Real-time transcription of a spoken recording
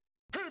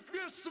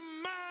you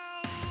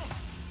smell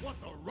what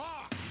the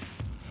Rock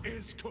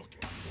is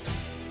cooking?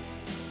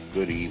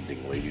 Good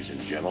evening, ladies and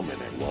gentlemen,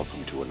 and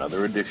welcome to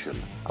another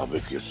edition of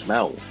If You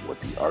Smell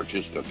What the Arch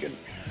is Cooking.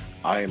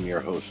 I am your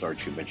host,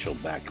 Archie Mitchell,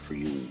 back for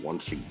you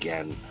once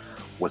again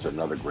with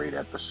another great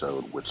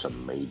episode with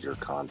some major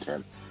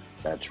content.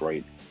 That's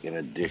right, in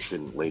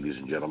addition, ladies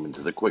and gentlemen,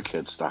 to the quick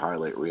hits, the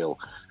highlight reel,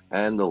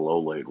 and the low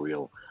light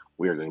reel,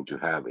 we are going to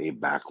have a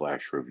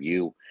Backlash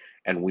review,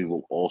 and we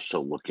will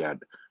also look at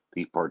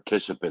the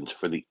participants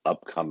for the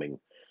upcoming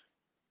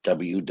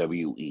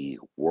WWE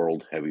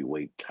World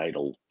Heavyweight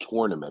Title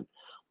Tournament,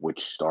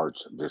 which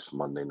starts this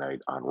Monday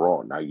night on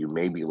Raw. Now, you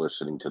may be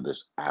listening to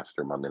this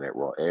after Monday Night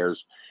Raw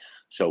airs,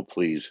 so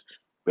please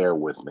bear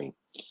with me.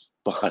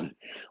 But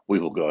we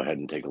will go ahead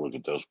and take a look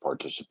at those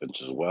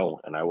participants as well,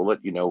 and I will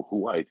let you know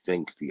who I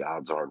think the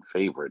odds-on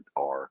favorite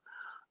are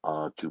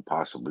to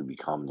possibly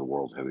become the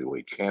World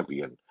Heavyweight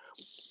Champion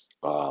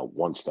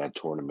once that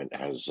tournament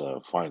has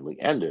finally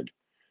ended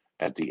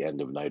at the end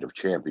of Night of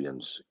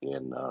Champions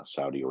in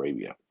Saudi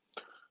Arabia.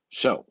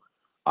 So,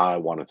 I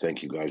want to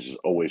thank you guys as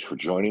always for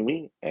joining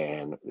me,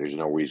 and there's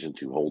no reason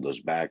to hold us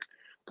back.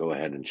 Go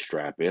ahead and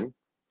strap in,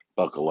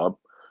 buckle up,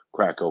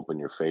 crack open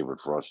your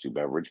favorite frosty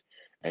beverage,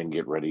 and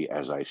get ready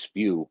as I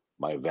spew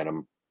my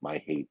venom, my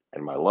hate,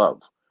 and my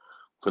love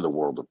for the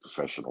world of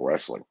professional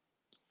wrestling.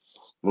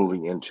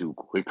 Moving into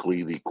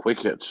quickly the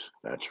quick hits.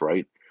 That's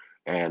right.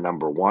 And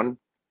number one,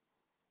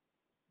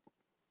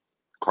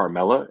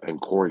 Carmella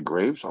and Corey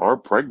Graves are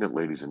pregnant,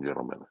 ladies and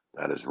gentlemen.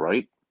 That is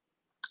right.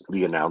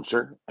 The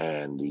announcer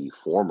and the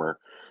former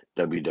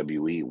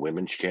WWE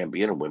Women's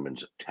Champion and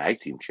Women's Tag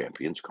Team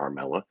Champions,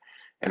 Carmella,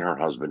 and her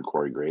husband,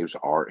 Corey Graves,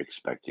 are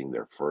expecting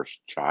their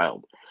first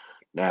child.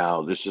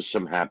 Now, this is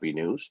some happy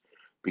news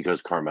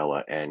because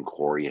Carmella and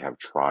Corey have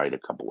tried a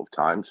couple of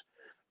times,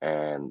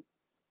 and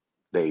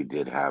they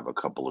did have a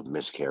couple of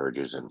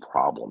miscarriages and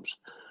problems.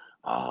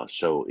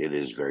 So it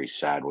is very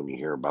sad when you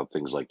hear about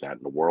things like that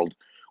in the world,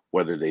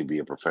 whether they be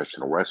a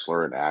professional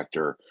wrestler, an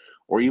actor,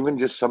 or even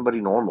just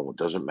somebody normal. It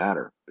doesn't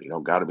matter. You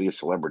don't got to be a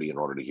celebrity in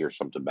order to hear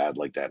something bad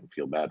like that and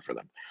feel bad for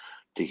them.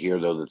 To hear,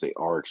 though, that they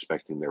are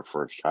expecting their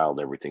first child,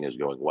 everything is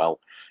going well,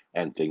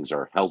 and things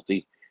are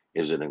healthy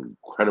is an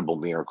incredible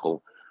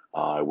miracle.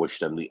 I wish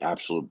them the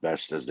absolute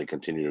best as they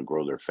continue to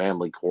grow their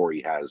family.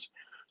 Corey has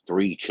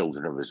 3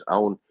 children of his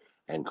own,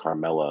 and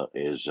Carmella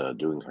is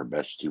doing her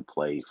best to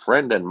play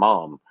friend and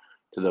mom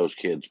to those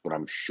kids, but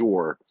I'm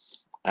sure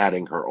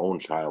adding her own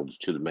child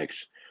to the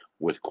mix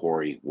with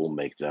Corey will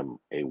make them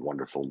a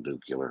wonderful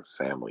nuclear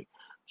family.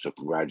 So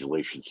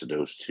congratulations to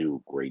those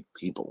two great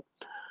people.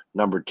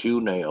 Number 2,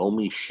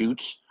 Naomi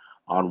shoots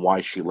on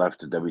why she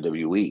left the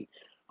WWE.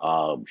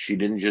 She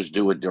didn't just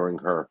do it during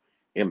her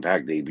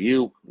Impact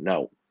debut.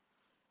 No,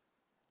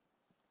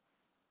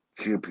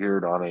 she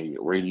appeared on a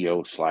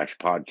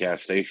radio/podcast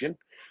station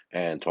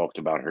and talked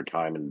about her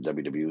time in the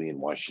WWE and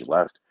why she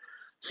left.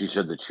 She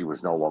said that she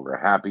was no longer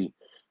happy.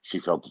 She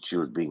felt that she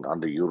was being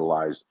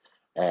underutilized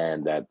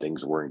and that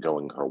things weren't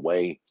going her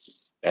way.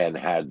 And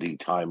had the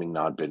timing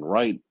not been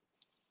right,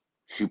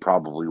 she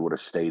probably would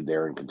have stayed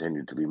there and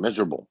continued to be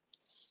miserable.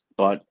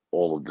 But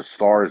all of the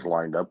stars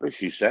lined up, as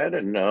she said,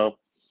 and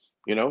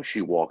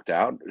she walked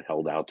out,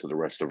 held out to the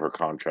rest of her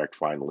contract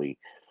finally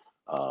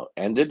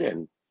ended,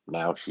 and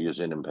now she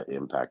is in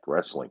Impact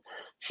Wrestling.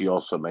 She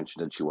also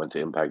mentioned that she went to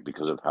Impact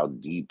because of how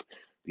deep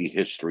the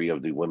history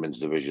of the women's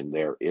division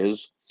there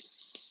is.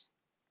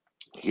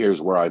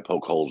 Here's where I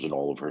poke holes in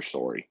all of her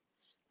story.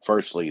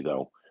 Firstly,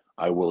 though,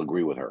 I will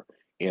agree with her.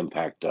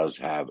 Impact does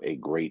have a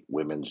great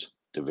women's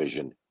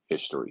division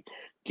history.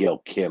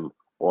 Gail Kim,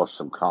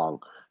 Awesome Kong,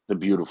 the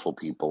Beautiful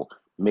People,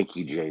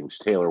 Mickey James,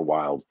 Taylor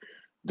Wilde,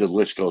 the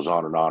list goes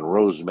on and on.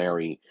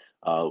 Rosemary,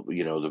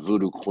 the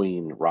Voodoo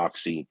Queen,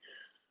 Roxy.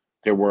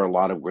 There were a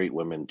lot of great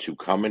women to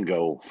come and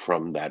go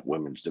from that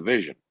women's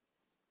division,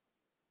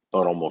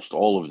 but almost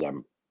all of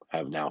them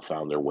have now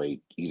found their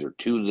way either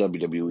to the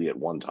WWE at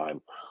one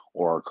time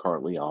or are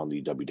currently on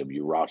the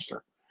WWE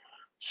roster.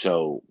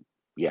 So,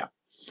 yeah.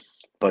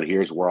 But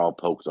here's where I'll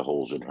poke the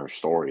holes in her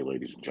story,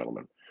 ladies and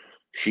gentlemen.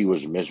 She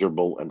was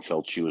miserable and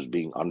felt she was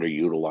being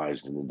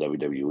underutilized in the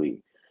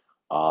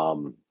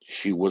WWE.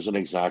 She wasn't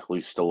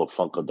exactly still a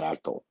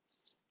Funkadactyl.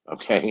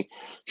 Okay.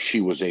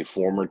 She was a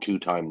former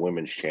 2-time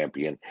women's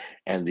champion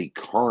and the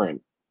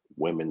current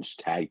women's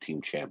tag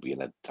team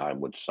champion at the time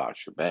with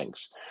Sasha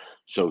Banks.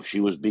 So if she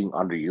was being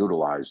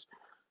underutilized,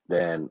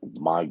 then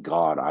my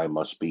God, I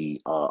must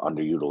be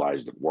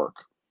underutilized at work.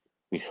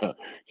 Yeah,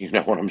 you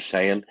know what I'm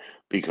saying?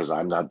 Because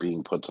I'm not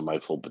being put to my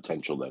full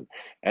potential then.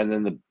 And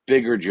then the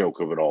bigger joke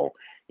of it all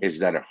is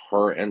that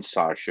her and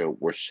Sasha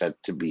were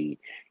set to be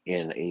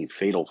in a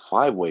fatal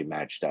 5-way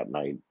match that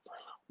night,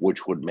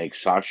 which would make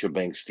Sasha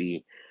Banks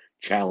the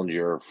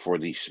challenger for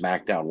the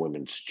SmackDown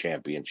Women's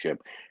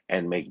Championship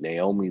and make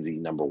Naomi the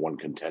number 1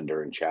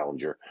 contender and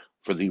challenger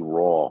for the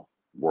Raw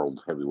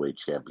World Heavyweight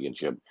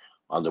Championship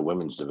on the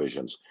women's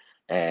divisions.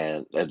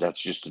 And that's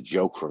just a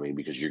joke for me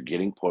because you're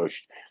getting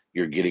pushed,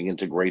 you're getting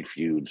into great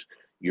feuds,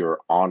 You're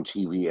on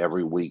TV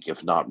every week,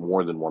 if not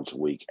more than once a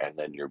week, and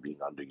then you're being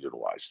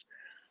underutilized.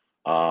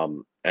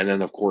 And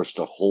then, of course,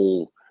 the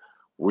whole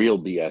real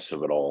BS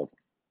of it all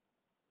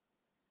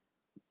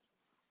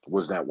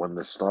was that when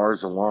the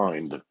stars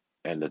aligned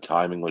and the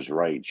timing was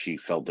right, she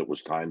felt it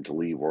was time to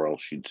leave, or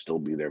else she'd still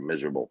be there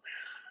miserable.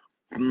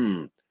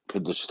 Hmm.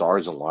 Could the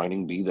stars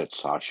aligning be that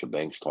Sasha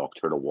Banks talked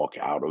her to walk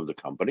out of the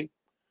company?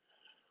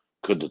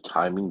 Could the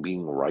timing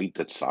being right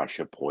that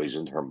Sasha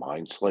poisoned her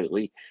mind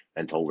slightly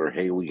and told her,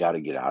 hey, we got to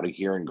get out of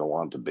here and go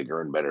on to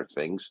bigger and better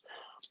things?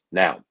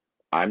 Now,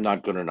 I'm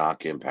not going to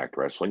knock Impact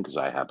Wrestling because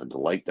I happen to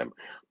like them,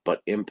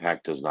 but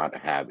Impact does not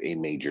have a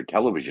major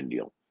television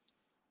deal.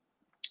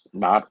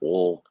 Not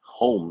all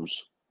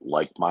homes,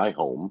 like my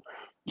home,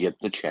 get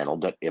the channel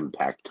that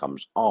Impact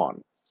comes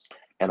on.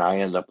 And I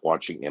end up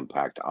watching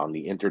Impact on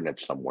the internet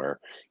somewhere,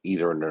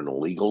 either in an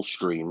illegal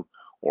stream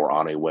or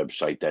on a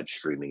website that's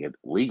streaming it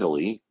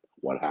legally,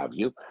 what have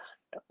you,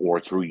 or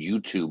through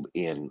YouTube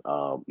in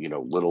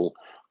little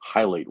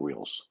highlight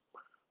reels.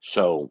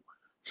 So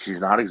she's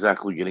not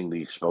exactly getting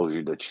the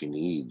exposure that she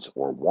needs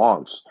or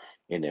wants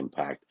in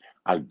Impact.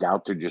 I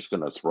doubt they're just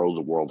going to throw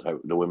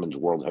the women's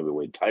world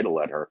heavyweight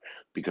title at her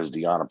because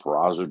Deonna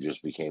Purrazzo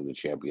just became the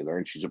champion there,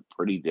 and she's a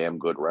pretty damn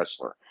good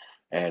wrestler.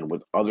 And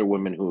with other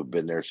women who have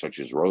been there, such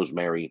as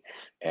Rosemary,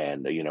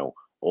 and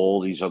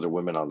all these other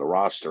women on the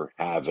roster,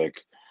 Havoc,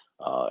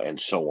 and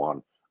so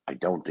on, I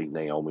don't think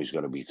Naomi's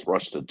going to be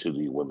thrusted to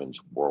the women's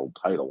world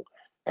title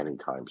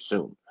anytime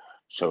soon.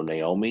 So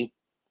Naomi,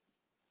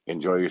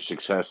 enjoy your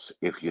success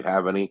if you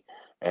have any,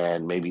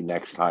 and maybe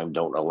next time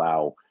don't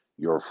allow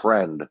your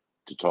friend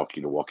to talk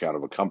you to walk out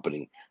of a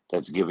company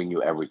that's giving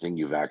you everything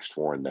you've asked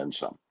for and then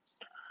some.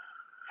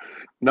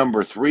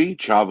 Number 3,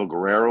 Chavo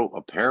Guerrero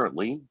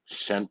apparently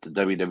sent the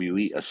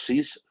WWE a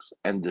cease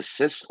and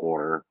desist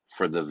order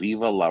for the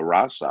Viva La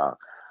Raza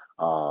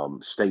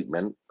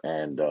statement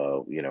and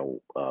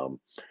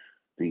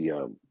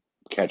the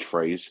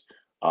catchphrase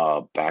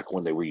back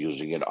when they were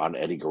using it on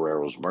Eddie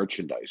Guerrero's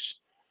merchandise.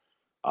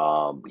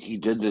 He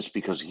did this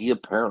because he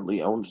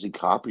apparently owns the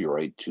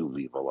copyright to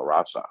Viva La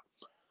Raza.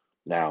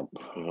 Now,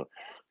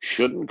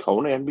 shouldn't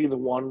Conan be the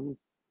one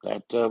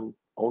that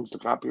owns the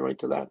copyright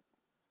to that?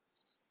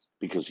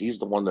 Because he's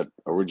the one that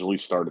originally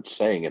started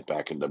saying it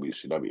back in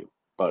WCW.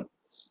 But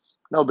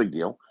no big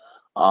deal.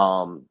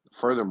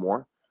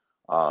 Furthermore,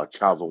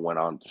 Chavo went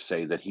on to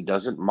say that he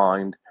doesn't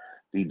mind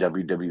the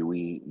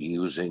WWE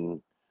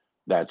using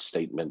that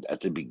statement at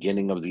the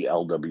beginning of the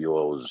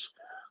LWO's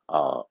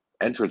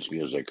entrance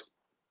music,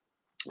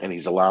 and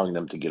he's allowing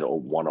them to get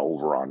one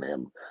over on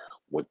him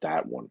with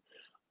that one.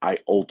 I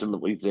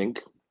ultimately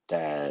think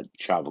that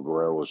Chavo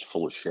Guerrero is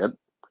full of shit,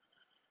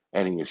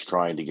 and he is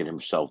trying to get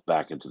himself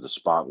back into the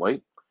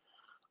spotlight,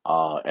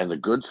 and the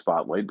good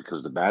spotlight,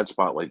 because the bad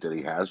spotlight that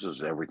he has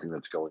is everything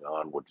that's going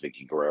on with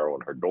Vicky Guerrero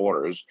and her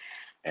daughters,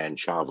 and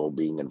Chavo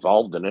being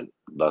involved in it.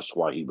 That's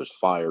why he was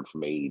fired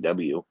from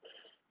AEW,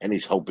 and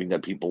he's hoping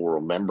that people will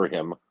remember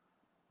him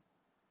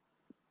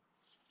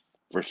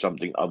for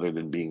something other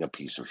than being a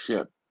piece of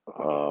shit.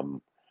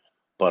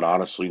 But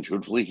honestly and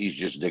truthfully, he's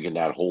just digging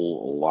that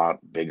hole a lot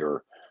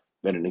bigger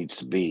than it needs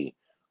to be,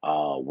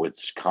 with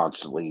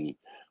constantly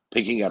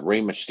picking at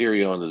Rey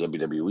Mysterio in the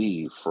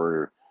WWE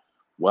for,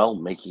 well,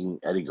 making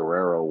Eddie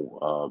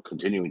Guerrero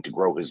continuing to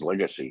grow his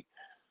legacy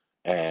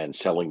and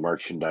selling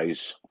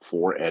merchandise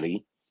for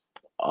Eddie,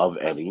 of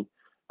Eddie,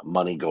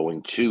 money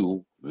going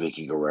to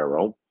Vicky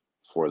Guerrero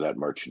for that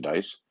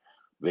merchandise.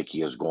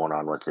 Vicky has gone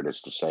on record as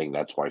to saying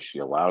that's why she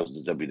allows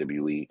the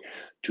WWE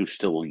to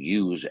still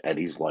use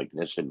Eddie's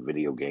likeness in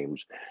video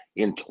games,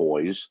 in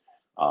toys,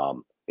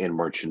 in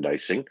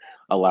merchandising,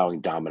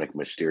 allowing Dominic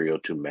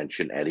Mysterio to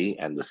mention Eddie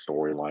and the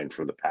storyline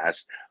from the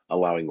past,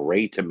 allowing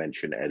Ray to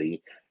mention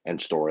Eddie and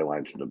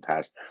storylines from the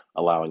past,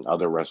 allowing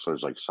other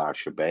wrestlers like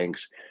Sasha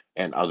Banks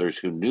and others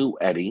who knew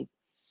Eddie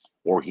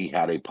or he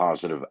had a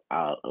positive,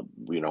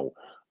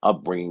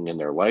 upbringing in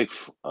their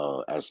life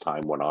as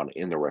time went on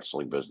in the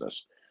wrestling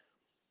business.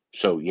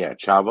 So yeah,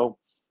 Chavo,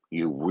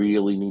 you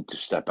really need to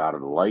step out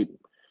of the light.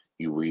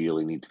 You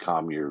really need to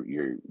calm your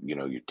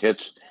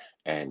tits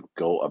and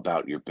go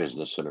about your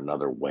business in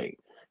another way.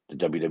 The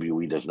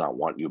WWE does not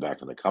want you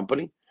back in the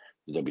company.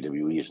 The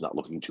WWE is not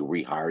looking to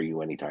rehire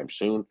you anytime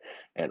soon,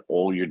 and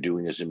all you're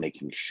doing is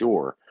making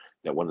sure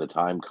that when the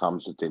time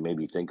comes that they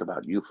maybe think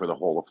about you for the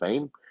Hall of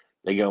Fame,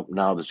 they go,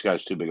 no, this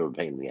guy's too big of a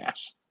pain in the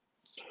ass.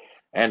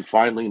 And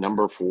finally,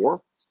 number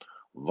 4,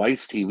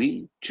 Vice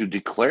TV to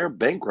declare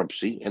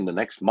bankruptcy in the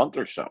next month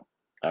or so.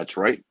 That's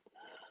right.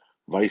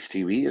 Vice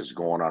TV is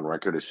going on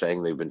record as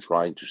saying they've been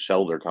trying to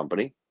sell their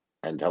company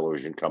and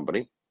television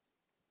company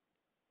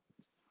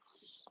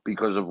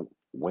because of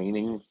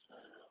waning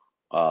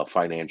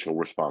financial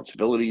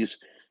responsibilities,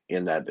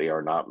 in that they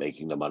are not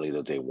making the money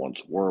that they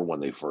once were when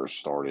they first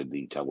started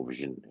the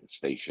television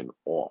station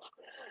off.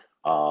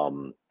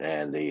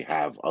 And they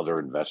have other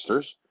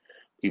investors,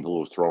 people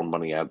who have thrown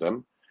money at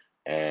them,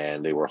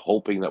 and they were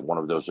hoping that one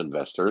of those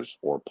investors,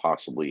 or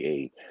possibly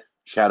a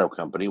shadow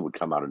company, would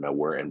come out of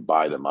nowhere and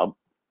buy them up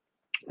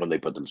when they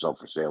put themselves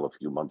for sale a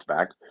few months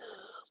back.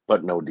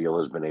 but no deal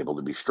has been able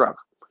to be struck.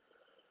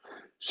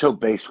 So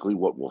basically,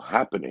 what will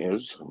happen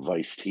is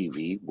Vice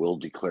TV will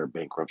declare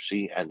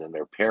bankruptcy, and then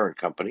their parent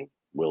company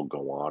will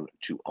go on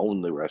to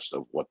own the rest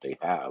of what they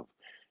have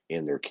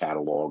in their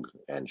catalog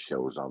and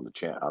shows on the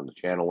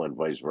channel, and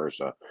vice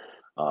versa,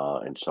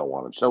 and so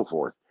on and so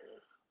forth.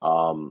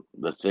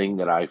 The thing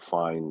that I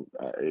find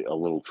a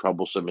little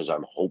troublesome is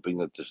I'm hoping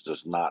that this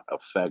does not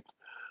affect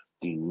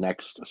the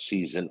next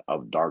season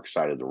of Dark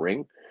Side of the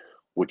Ring,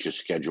 which is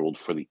scheduled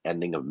for the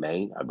ending of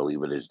May. I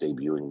believe it is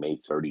debuting May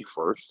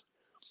 31st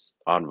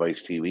on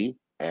Vice TV.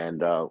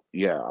 And I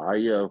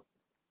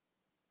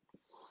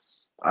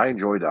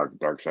enjoy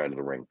Dark Side of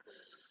the Ring.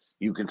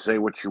 You can say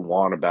what you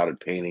want about it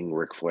painting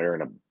Ric Flair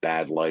in a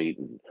bad light,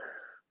 and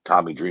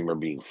Tommy Dreamer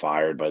being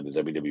fired by the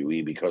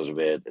WWE because of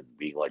it, and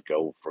being let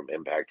go from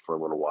Impact for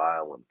a little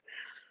while,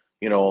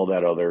 and all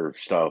that other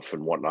stuff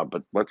and whatnot.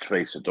 But let's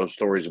face it, those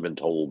stories have been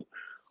told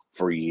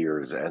for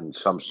years, and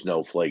some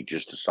snowflake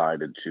just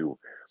decided to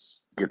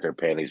get their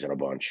panties in a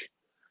bunch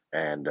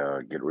and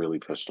get really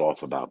pissed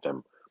off about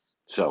them.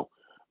 So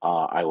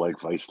I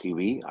like Vice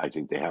TV. I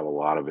think they have a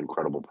lot of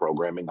incredible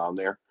programming on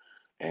there,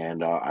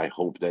 and I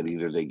hope that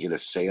either they get a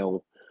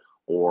sale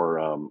or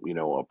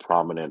a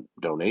prominent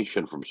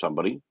donation from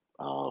somebody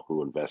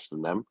who invests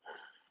in them,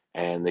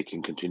 and they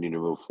can continue to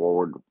move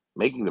forward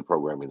making the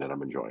programming that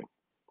I'm enjoying.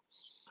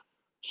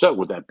 So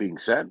with that being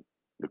said,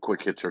 the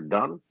quick hits are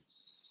done.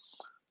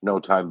 No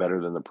time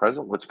better than the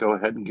present. Let's go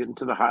ahead and get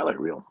into the highlight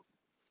reel.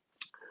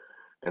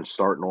 And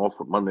starting off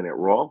with Monday Night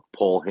Raw,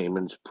 Paul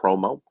Heyman's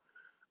promo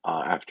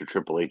after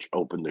Triple H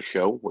opened the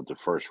show with the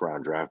first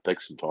round draft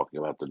picks and talking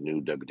about the new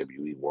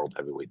WWE World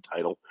Heavyweight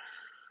title.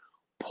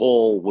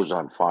 Paul was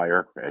on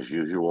fire, as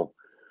usual.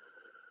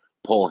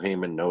 Paul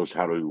Heyman knows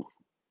how to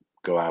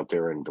go out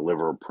there and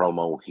deliver a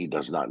promo. He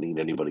does not need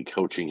anybody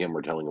coaching him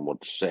or telling him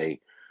what to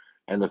say.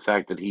 And the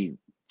fact that he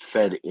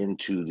fed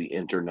into the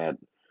internet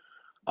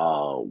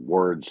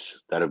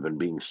words that have been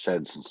being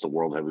said since the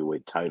World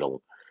Heavyweight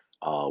title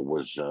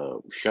was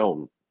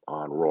shown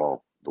on Raw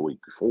the week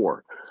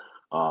before.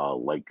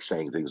 Like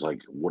saying things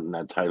like, wouldn't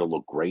that title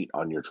look great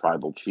on your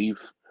tribal chief?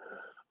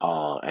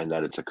 And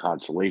that it's a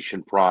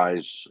consolation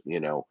prize,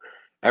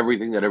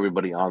 everything that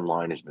everybody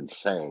online has been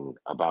saying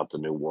about the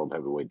new World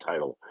Heavyweight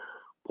title,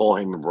 Paul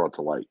Heyman brought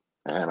to light,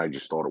 and I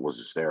just thought it was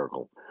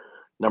hysterical.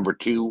 Number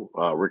two,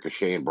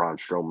 Ricochet and Braun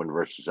Strowman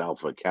versus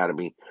Alpha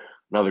Academy.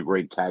 Another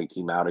great tag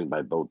team outing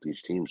by both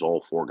these teams.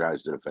 All four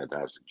guys did a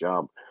fantastic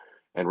job.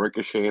 And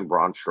Ricochet and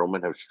Braun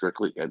Strowman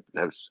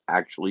have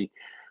actually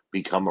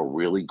become a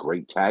really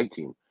great tag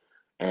team.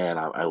 And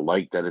I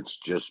like that it's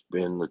just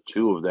been the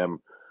two of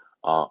them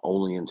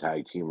only in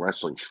tag team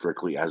wrestling,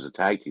 strictly as a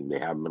tag team. They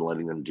haven't been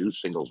letting them do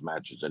singles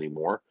matches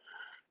anymore.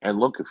 And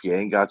look, if you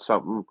ain't got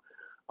something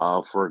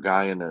for a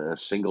guy in a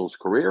singles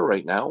career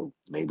right now,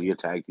 maybe a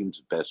tag team's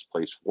the best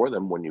place for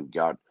them when you've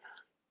got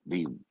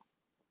the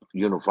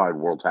unified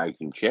world tag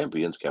team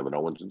champions, Kevin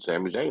Owens and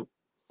Sami Zayn.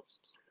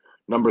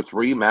 Number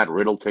three, Matt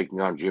Riddle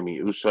taking on Jimmy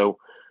Uso.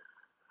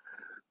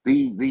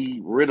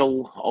 The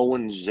Riddle,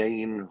 Owens,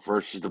 Zayn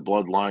versus the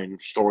Bloodline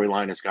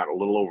storyline has got a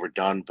little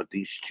overdone, but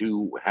these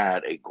two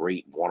had a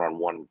great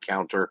one-on-one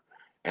encounter,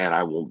 and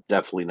I will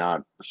definitely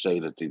not say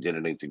that they did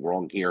anything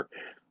wrong here.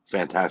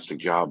 Fantastic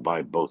job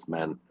by both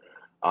men.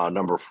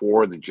 Number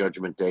four, the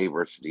Judgment Day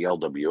versus the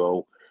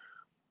LWO.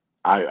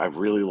 I've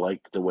really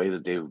liked the way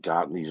that they've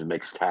gotten these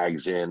mixed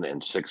tags in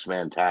and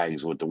six-man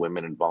tags with the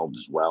women involved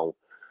as well.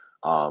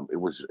 It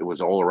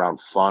was all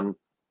around fun,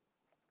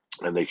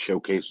 and they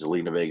showcased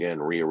Zelina Vega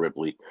and Rhea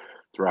Ripley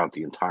throughout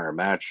the entire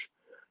match.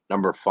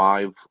 Number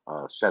five,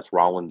 Seth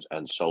Rollins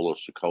and Solo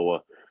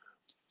Sikoa.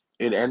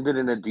 It ended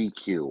in a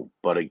DQ,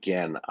 but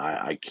again,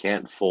 I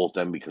can't fault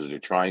them because they're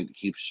trying to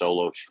keep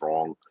Solo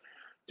strong.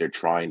 They're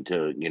trying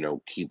to,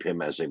 keep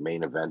him as a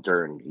main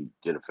eventer, and he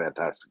did a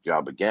fantastic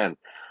job again.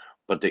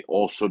 But they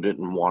also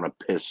didn't want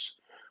to piss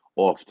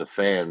off the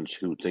fans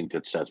who think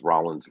that Seth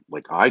Rollins,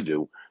 like I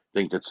do,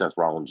 think that Seth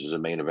Rollins is a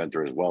main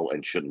eventer as well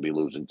and shouldn't be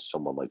losing to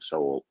someone like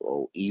Solo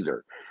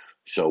either.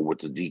 So with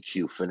the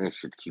DQ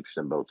finish, it keeps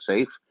them both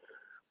safe.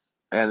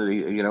 And,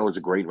 it's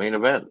a great main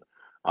event.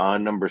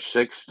 Number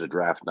six, the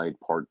draft night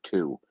part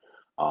two.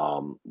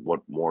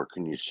 What more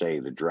can you say?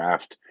 The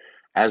draft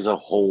as a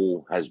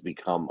whole has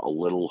become a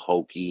little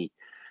hokey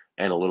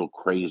and a little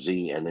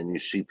crazy. And then you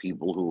see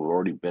people who have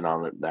already been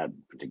on that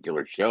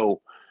particular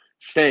show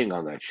staying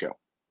on that show,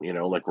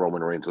 like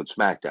Roman Reigns with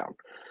SmackDown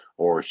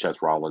or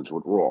Seth Rollins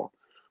with Raw.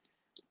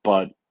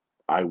 But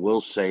I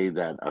will say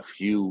that a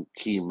few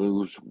key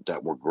moves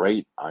that were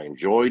great, I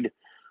enjoyed.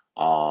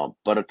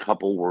 But a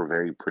couple were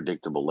very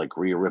predictable, like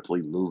Rhea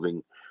Ripley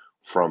moving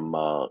from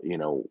Raw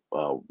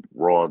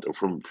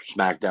from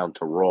SmackDown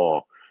to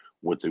Raw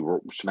with the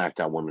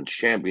SmackDown Women's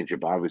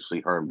Championship.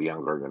 Obviously, her and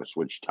Bianca are going to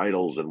switch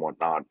titles and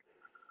whatnot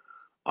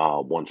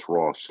once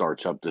Raw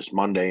starts up this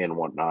Monday and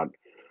whatnot.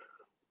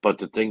 But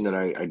the thing that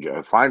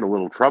I find a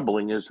little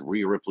troubling is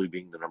Rhea Ripley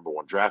being the number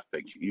one draft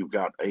pick. You've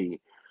got a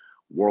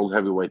World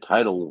Heavyweight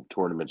title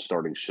tournament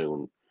starting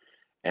soon,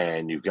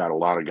 and you've got a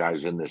lot of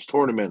guys in this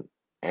tournament,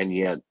 and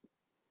yet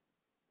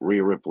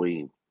Rhea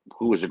Ripley,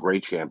 who is a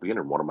great champion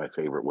and one of my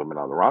favorite women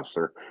on the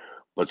roster,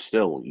 but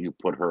still, you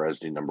put her as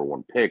the number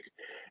one pick,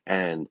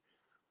 and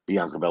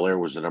Bianca Belair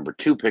was the number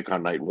two pick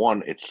on night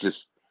one. It's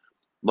just,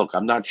 look,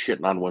 I'm not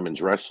shitting on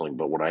women's wrestling,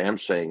 but what I am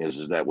saying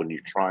is that when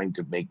you're trying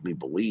to make me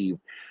believe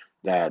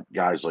that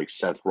guys like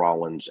Seth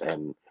Rollins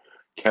and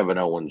Kevin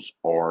Owens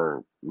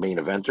are main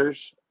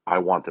eventers, I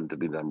want them to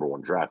be the number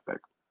one draft pick.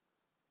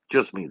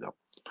 Just me, though.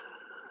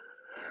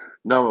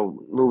 Now,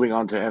 moving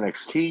on to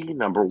NXT,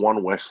 number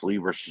one, Wesley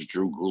versus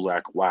Drew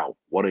Gulak. Wow,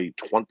 what a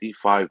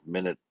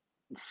 25-minute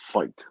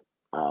fight.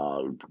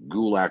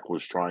 Gulak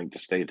was trying to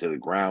stay to the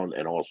ground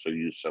and also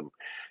use some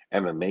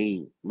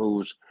MMA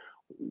moves.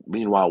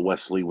 Meanwhile,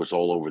 Wesley was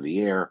all over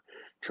the air,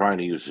 trying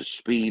to use his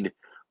speed. A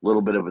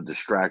little bit of a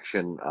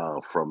distraction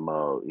from,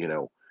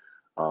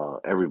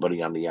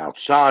 everybody on the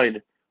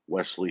outside.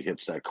 Wesley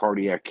hits that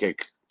cardiac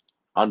kick.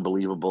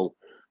 Unbelievable.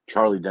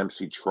 Charlie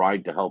Dempsey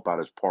tried to help out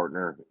his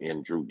partner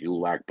in Drew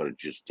Gulak, but it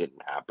just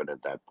didn't happen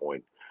at that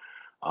point.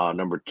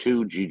 Number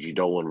two, Gigi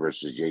Dolan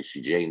versus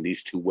JC Jane.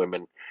 These two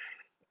women,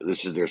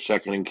 this is their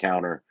second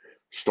encounter.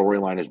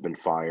 Storyline has been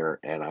fire,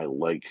 and I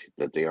like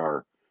that they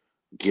are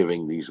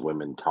giving these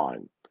women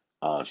time.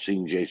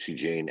 Seeing JC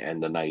Jane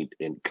end the night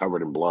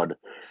covered in blood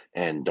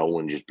and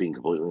Dolan just being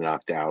completely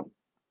knocked out.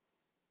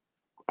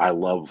 I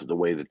love the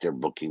way that they're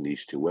booking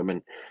these two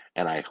women,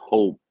 and I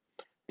hope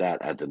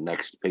that at the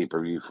next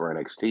pay-per-view for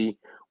NXT,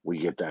 we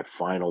get that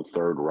final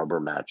third rubber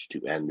match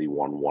to end the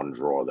 1-1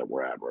 draw that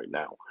we're at right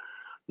now.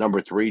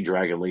 Number three,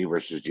 Dragon Lee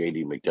versus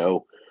JD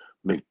McDowell.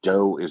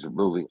 McDowell is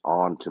moving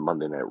on to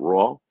Monday Night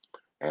Raw,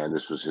 and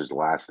this was his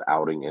last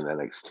outing in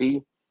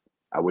NXT.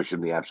 I wish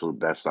him the absolute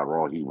best on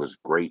Raw. He was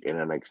great in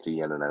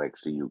NXT and in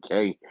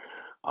NXT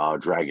UK.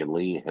 Dragon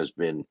Lee has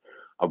been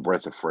a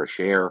breath of fresh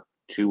air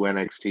to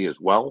NXT as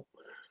well.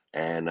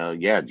 And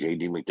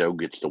JD McDowell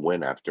gets the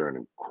win after an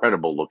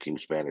incredible looking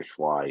Spanish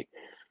fly.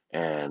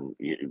 And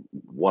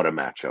what a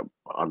matchup.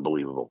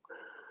 Unbelievable.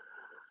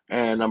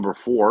 And number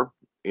four,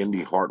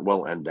 Indy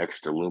Hartwell and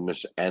Dexter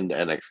Lumis end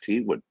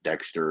NXT, with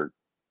Dexter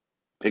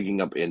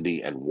picking up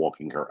Indy and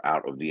walking her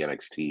out of the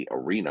NXT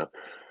arena.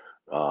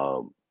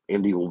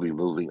 Indy will be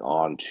moving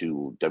on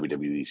to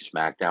WWE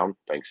SmackDown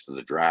thanks to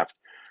the draft.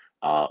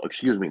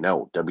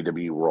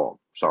 WWE Raw.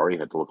 Sorry,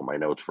 had to look at my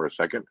notes for a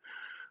second.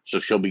 So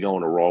she'll be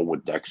going to Raw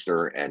with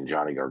Dexter and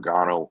Johnny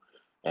Gargano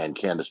and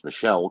Candice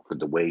Michelle.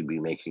 Could the Way be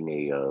making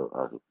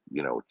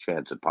a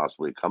chance at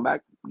possibly a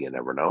comeback? You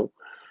never know.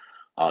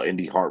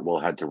 Indy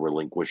Hartwell had to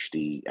relinquish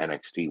the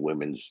NXT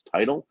Women's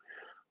title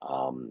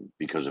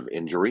because of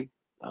injury.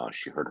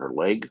 She hurt her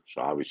leg,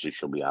 so obviously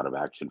she'll be out of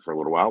action for a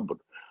little while. But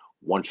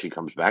once she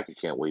comes back, I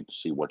can't wait to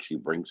see what she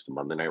brings to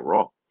Monday Night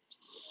Raw.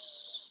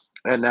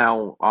 And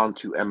now on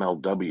to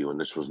MLW, and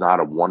this was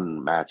not a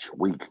one-match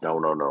week.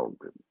 No.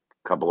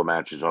 A couple of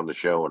matches on the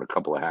show and a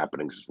couple of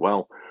happenings as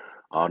well.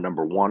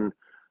 Number one,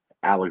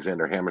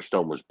 Alexander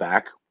Hammerstone was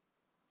back.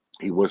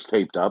 He was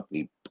taped up.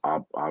 He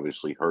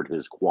obviously hurt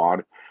his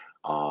quad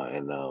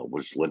and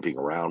was limping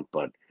around,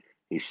 but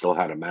he still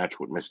had a match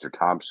with Mr.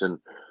 Thompson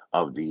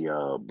of the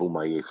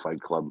Boumaye Fight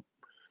Club.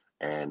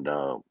 And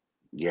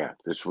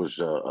this was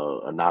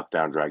a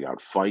knockdown,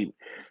 drag-out fight.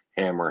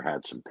 Hammer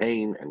had some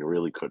pain and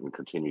really couldn't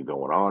continue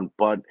going on,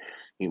 but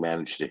he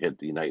managed to hit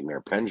the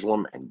Nightmare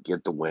Pendulum and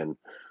get the win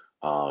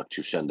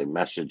to send a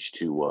message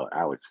to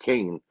Alex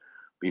Kane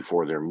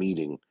before their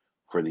meeting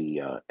for the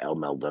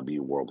MLW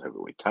World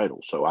Heavyweight title.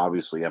 So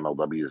obviously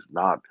MLW is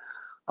not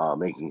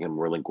making him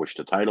relinquish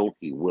the title.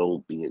 He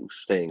will be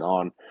staying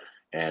on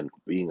and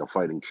being a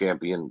fighting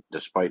champion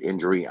despite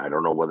injury. I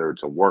don't know whether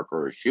it's a work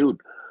or a shoot,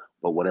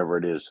 but whatever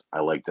it is, I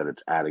like that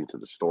it's adding to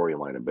the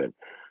storyline a bit.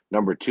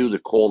 Number two, the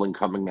Coleman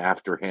coming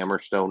after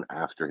Hammerstone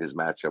after his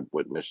matchup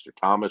with Mr.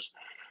 Thomas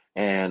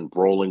and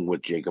brawling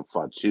with Jacob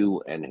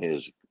Fatu and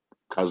his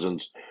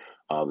cousins,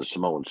 the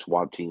Samoan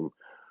SWAT team.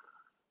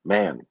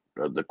 Man,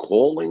 the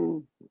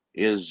Coleman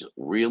is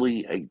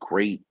really a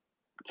great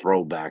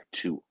throwback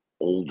to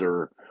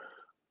older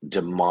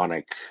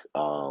demonic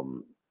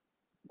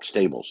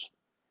stables.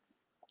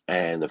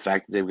 And the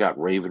fact that they've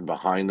got Raven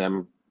behind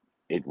them,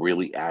 it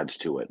really adds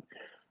to it.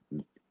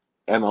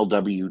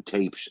 MLW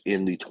tapes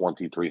in the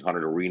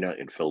 2300 Arena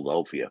in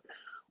Philadelphia.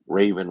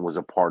 Raven was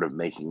a part of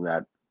making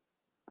that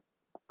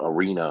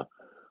arena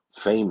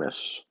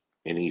famous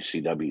in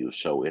ECW.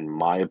 So in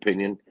my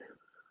opinion,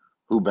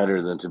 who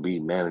better than to be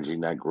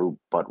managing that group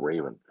but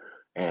Raven?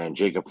 And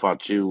Jacob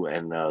Fatu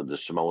and the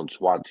Samoan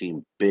SWAT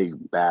team, big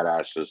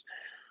badasses,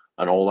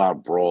 an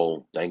all-out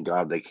brawl. Thank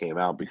God they came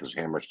out because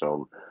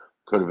Hammerstone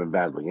could have been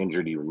badly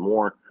injured even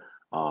more.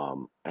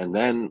 And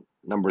then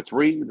number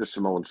three, the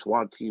Samoan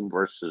SWAT team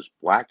versus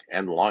Black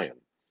and Lion.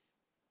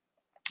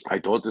 I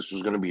thought this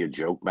was going to be a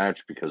joke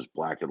match because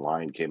Black and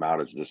Lion came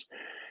out as this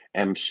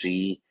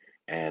MC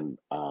and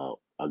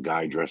a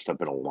guy dressed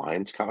up in a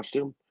lion's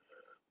costume.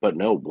 But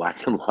no,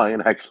 Black and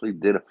Lion actually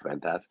did a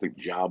fantastic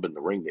job in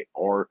the ring. They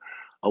are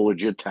a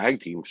legit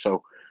tag team.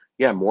 So,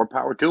 yeah, more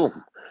power to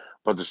them.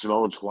 But the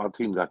Samoan SWAT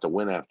team got the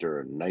win after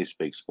a nice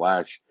big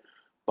splash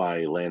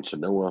by Lance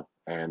Anua.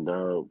 and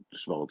the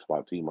Smoke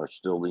Squad team are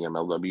still the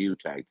MLW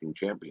Tag Team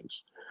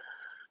Champions.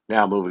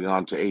 Now moving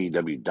on to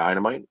AEW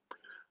Dynamite,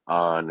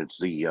 and it's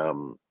the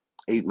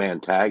eight-man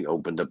tag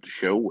opened up the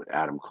show with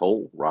Adam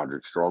Cole,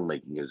 Roderick Strong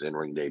making his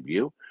in-ring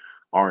debut,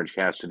 Orange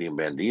Cassidy and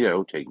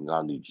Bandito taking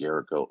on the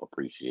Jericho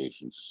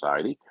Appreciation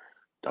Society,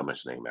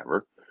 dumbest name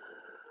ever.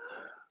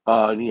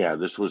 Yeah,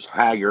 this was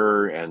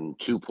Hager and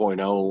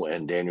 2.0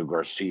 and Daniel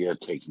Garcia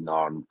taking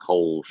on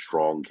Cole,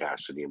 Strong,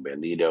 Cassidy, and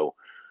Bandito.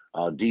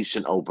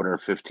 Decent opener,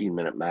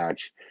 15-minute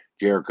match.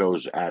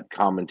 Jericho's at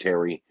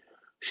commentary.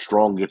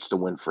 Strong gets the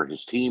win for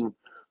his team.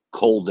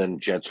 Cole then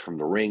jets from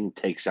the ring,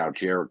 takes out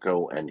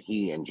Jericho, and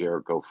he and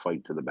Jericho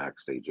fight to the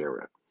backstage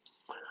area.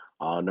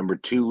 Number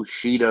 2,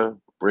 Sheeta,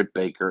 Britt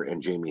Baker,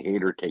 and Jamie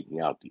Hayter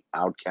taking out the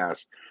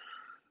Outcast.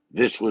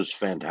 This was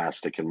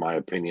fantastic, in my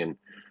opinion.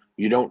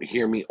 You don't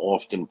hear me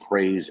often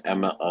praise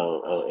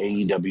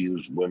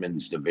AEW's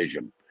women's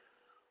division,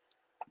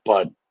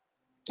 but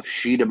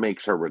Sheeta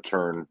makes her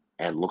return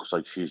and looks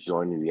like she's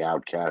joining the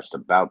Outcast,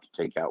 about to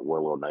take out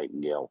Willow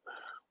Nightingale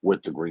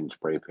with the green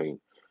spray paint.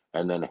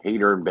 And then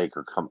Hayter and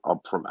Baker come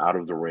up from out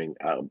of the ring,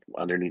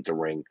 underneath the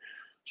ring,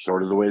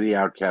 sort of the way the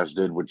Outcast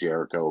did with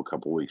Jericho a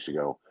couple weeks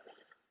ago.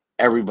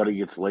 Everybody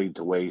gets laid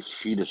to waste.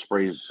 Sheeta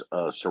sprays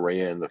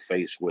Saraya in the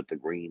face with the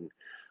green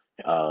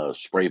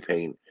spray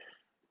paint,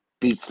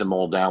 beats them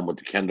all down with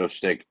the kendo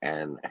stick,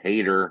 and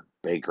Hayter,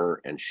 Baker,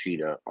 and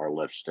Sheeta are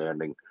left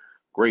standing.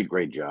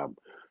 Great job.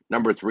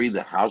 Number 3,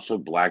 the House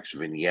of Black's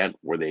vignette,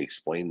 where they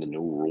explain the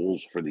new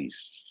rules for these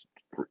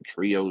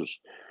trios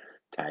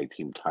tag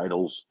team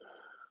titles.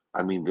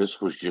 I mean, this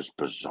was just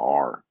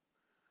bizarre.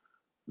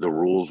 The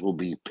rules will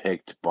be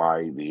picked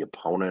by the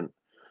opponent.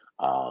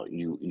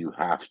 You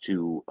have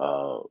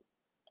to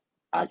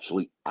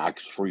actually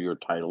ask for your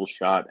title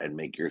shot and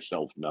make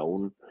yourself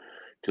known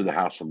to the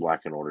House of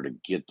Black in order to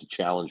get the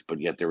challenge,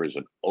 but yet there is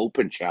an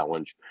open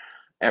challenge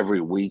every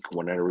week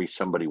whenever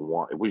somebody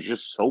wants. It was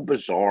just so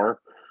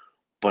bizarre,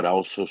 but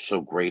also so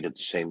great at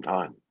the same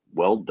time.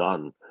 Well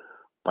done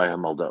by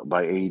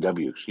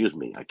AEW. Excuse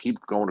me. I keep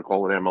going to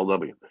call it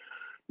MLW.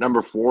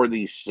 Number 4,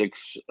 the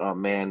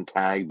 6-man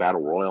tag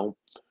battle royal.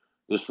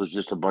 This was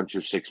just a bunch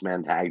of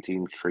 6-man tag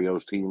teams,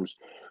 trios teams,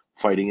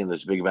 fighting in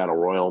this big battle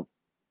royal,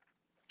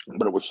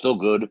 but it was still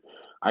good.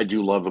 I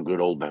do love a good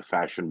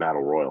old-fashioned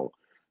battle royal,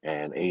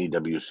 and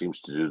AEW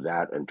seems to do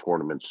that in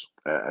tournaments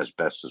as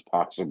best as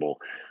possible.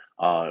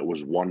 It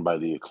was won by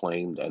the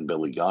Acclaimed and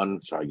Billy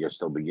Gunn, so I guess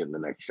they'll be getting the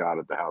next shot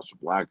at the House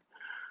of Black.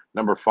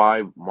 Number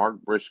 5,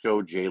 Mark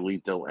Briscoe, Jay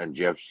Lethal, and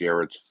Jeff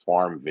Jarrett's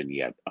farm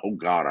vignette. Oh,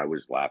 God, I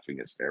was laughing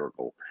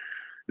hysterical.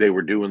 They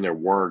were doing their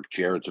work.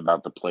 Jarrett's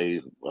about to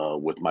play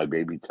with My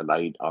Baby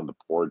Tonight on the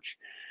porch.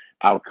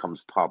 Out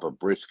comes Papa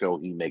Briscoe.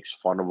 He makes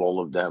fun of all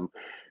of them.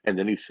 And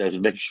then he says,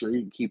 make sure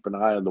you keep an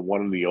eye on the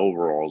one in the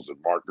overalls. And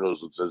Mark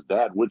goes and says,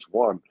 Dad, which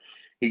one?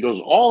 He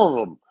goes, all of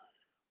them.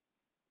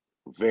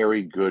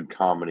 Very good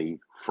comedy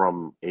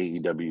from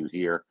AEW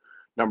here.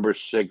 Number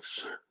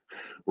 6,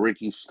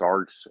 Ricky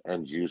Starks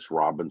and Juice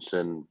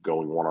Robinson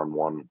going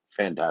one-on-one.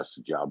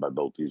 Fantastic job by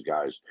both these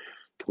guys.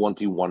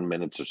 21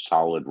 minutes of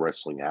solid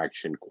wrestling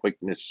action,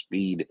 quickness,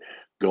 speed,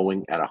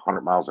 going at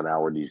 100 miles an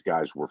hour. These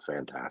guys were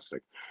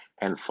fantastic.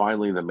 And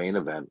finally, the main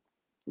event,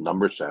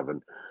 number 7,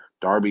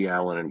 Darby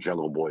Allin and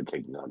Jungle Boy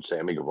taking on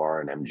Sammy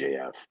Guevara and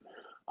MJF.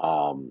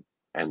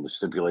 And the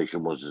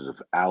stipulation was if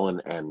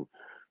Allin and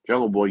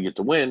Jungle Boy get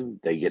the win,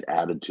 they get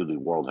added to the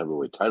World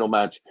Heavyweight title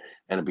match,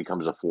 and it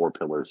becomes a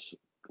 4-pillars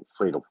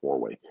fatal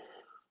 4-way.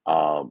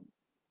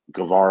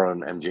 Guevara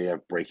and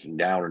MJF breaking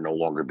down and no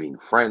longer being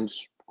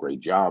friends. Great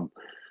job.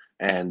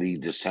 And the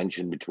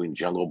dissension between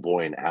Jungle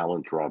Boy and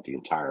Allin throughout the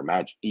entire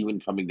match, even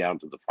coming down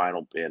to the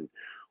final pin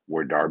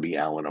where Darby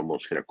Allin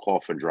almost hit a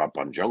coffin drop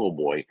on Jungle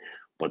Boy,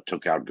 but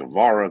took out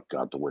Guevara,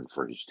 got the win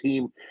for his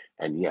team.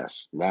 And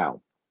yes,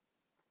 now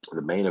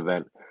the main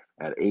event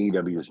at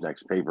AEW's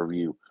next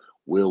pay-per-view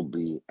will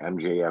be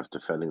MJF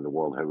defending the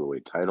World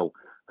Heavyweight title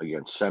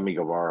against Sammy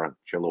Guevara,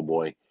 Jungle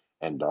Boy,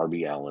 and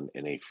Darby Allin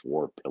in a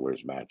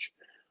 4-pillars match.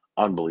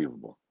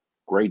 Unbelievable.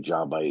 Great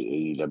job by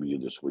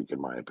AEW this week,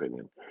 in my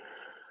opinion.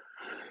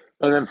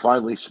 And then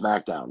finally,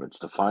 SmackDown. It's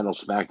the final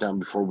SmackDown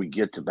before we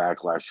get to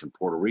Backlash in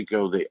Puerto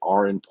Rico. They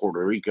are in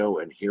Puerto Rico,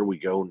 and here we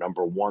go.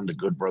 Number 1, the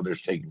Good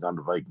Brothers taking on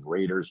the Viking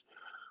Raiders.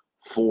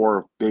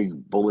 4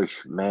 big,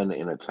 bullish men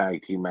in a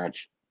tag team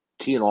match,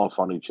 teeing off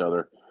on each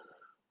other.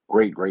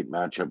 Great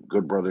matchup.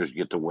 Good Brothers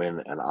get the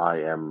win, and I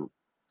am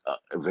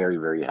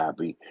very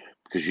happy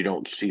because you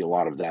don't see a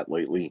lot of that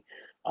lately.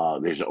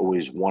 There's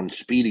always one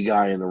speedy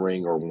guy in the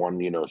ring or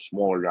one,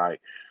 smaller guy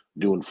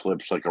doing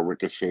flips like a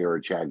Ricochet or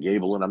a Chad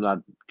Gable, and I'm not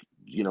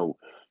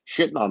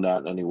shitting on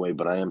that in any way,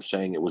 but I am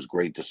saying it was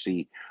great to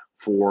see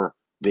 4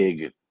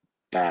 big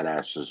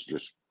badasses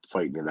just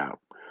fighting it out.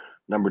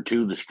 Number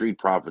 2, the Street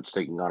Profits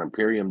taking on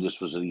Imperium.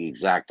 This was the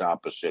exact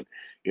opposite.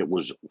 It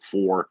was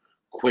 4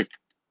 quick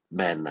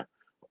men,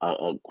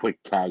 quick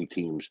tag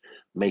teams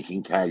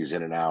making tags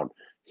in and out.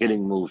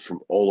 hitting moves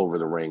from all over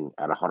the ring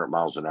at 100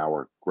 miles an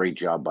hour. Great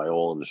job by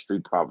all, and the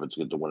Street Profits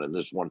get the win in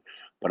this one.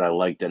 But I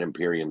like that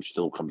Imperium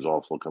still comes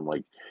off looking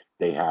like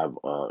they have,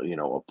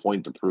 a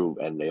point to prove,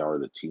 and they are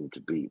the team to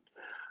beat.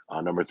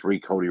 Number three,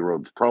 Cody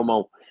Rhodes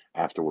promo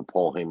after what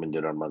Paul Heyman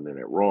did on Monday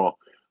Night Raw.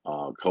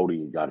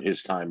 Cody got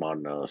his time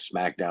on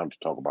SmackDown to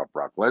talk about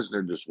Brock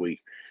Lesnar this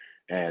week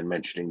and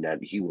mentioning that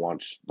he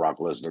wants Brock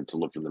Lesnar to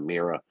look in the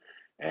mirror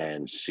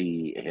and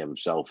see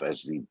himself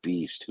as the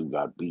beast who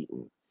got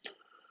beaten.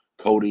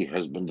 Cody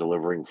has been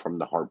delivering from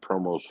the heart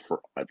promos for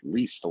at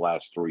least the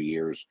last 3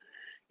 years,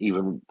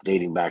 even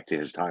dating back to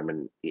his time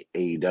in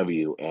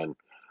AEW. And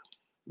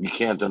you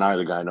can't deny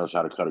the guy knows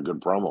how to cut a good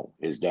promo.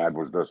 His dad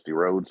was Dusty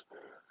Rhodes.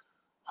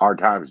 Hard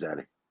times,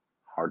 Daddy.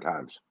 Hard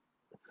times.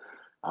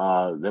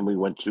 Then we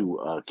went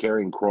to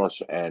Karrion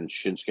Kross and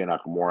Shinsuke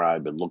Nakamura.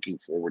 I've been looking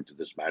forward to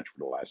this match for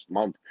the last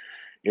month.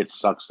 It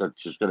sucks that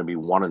it's just going to be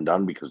one and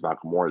done because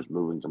Nakamura is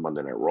moving to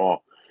Monday Night Raw.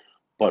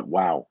 But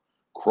wow,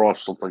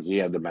 Kross looked like he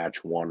had the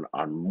match won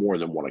on more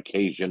than one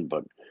occasion,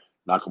 but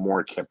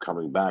Nakamura kept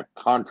coming back.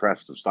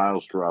 Contrast of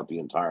styles throughout the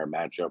entire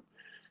matchup.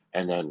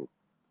 And then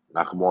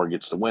Nakamura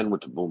gets the win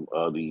with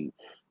the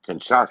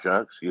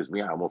Kinshasa,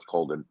 I almost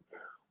called it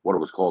what it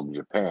was called in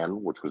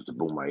Japan, which was the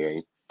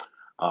Bumaye.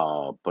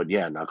 But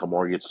yeah,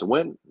 Nakamura gets the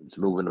win. It's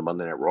moving to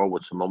Monday Night Raw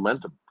with some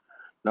momentum.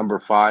 Number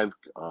five,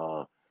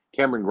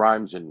 Cameron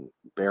Grimes and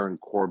Baron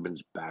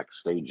Corbin's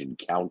backstage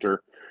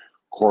encounter.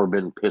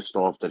 Corbin pissed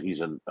off that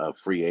he's a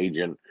free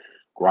agent.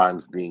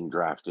 Grimes being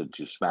drafted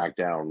to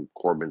SmackDown.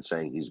 Corbin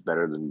saying he's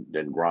better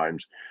than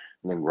Grimes.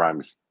 And then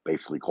Grimes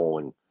basically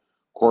calling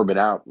Corbin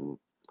out. And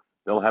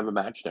they'll have a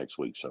match next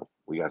week. So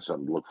we got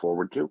something to look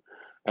forward to.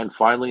 And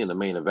finally, in the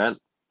main event,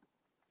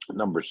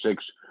 number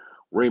six,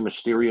 Rey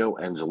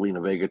Mysterio and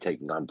Zelina Vega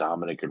taking on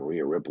Dominic and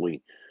Rhea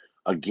Ripley.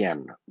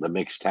 Again, the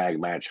mixed tag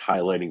match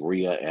highlighting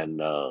Rhea and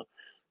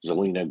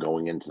Zelina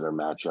going into their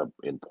matchup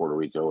in Puerto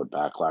Rico at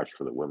Backlash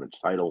for the women's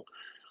title.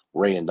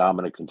 Rey and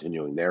Dominic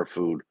continuing their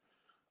feud.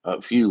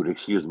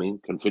 Continuing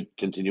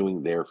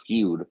their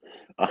feud.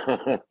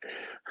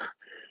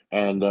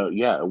 And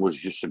it was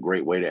just a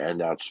great way to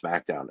end out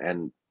SmackDown.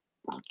 And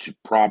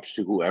props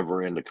to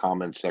whoever in the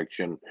comment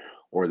section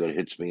or that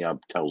hits me up,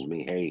 tells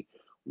me, hey,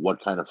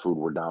 what kind of food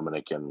were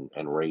Dominic and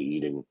Rey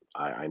eating?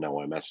 I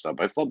know I messed up.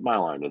 I flipped my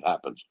line. It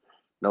happens.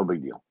 No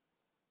big deal.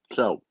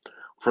 So,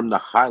 from the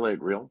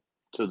highlight reel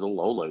to the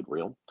lowlight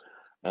reel,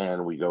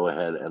 and we go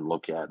ahead and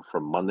look at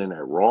from Monday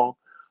Night Raw,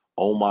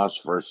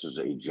 Omos versus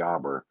a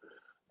jobber.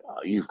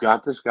 You've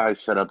got this guy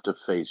set up to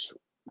face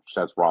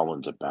Seth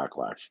Rollins at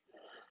Backlash.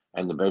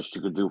 And the best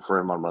you could do for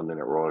him on Monday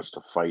Night Raw is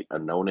to fight a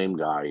no-name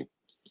guy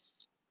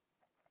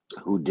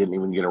who didn't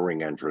even get a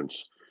ring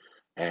entrance,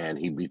 and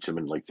he beats him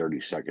in like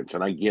 30 seconds.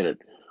 And I get it.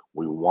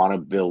 We want to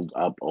build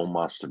up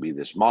Omos to be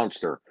this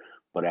monster,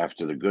 but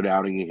after the good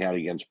outing he had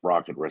against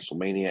Brock at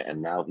WrestleMania,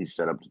 and now he's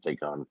set up to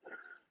take on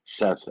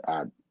Seth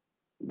at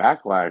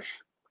Backlash,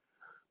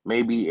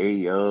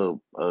 maybe a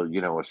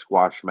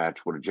squash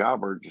match with a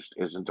jobber just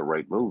isn't the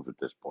right move at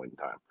this point in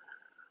time.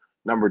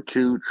 Number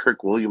two,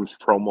 Trick Williams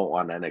promo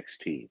on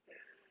NXT.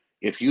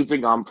 If you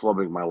think I'm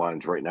flubbing my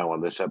lines right now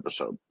on this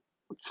episode,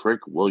 Trick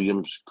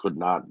Williams could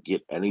not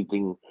get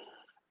anything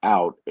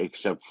out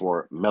except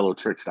for mellow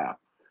trick style.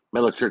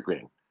 Mellow trick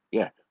ring.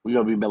 Yeah, we're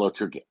going to be mellow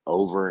trick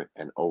over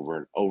and over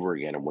and over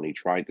again. And when he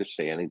tried to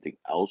say anything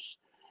else,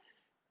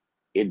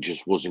 it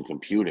just wasn't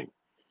computing.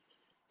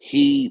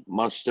 He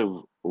must have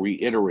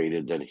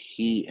reiterated that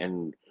he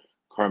and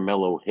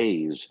Carmelo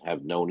Hayes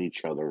have known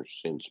each other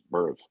since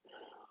birth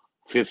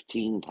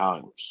 15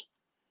 times.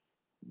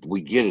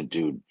 We get it,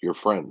 dude. You're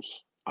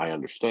friends. I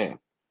understand.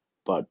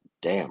 But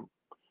damn,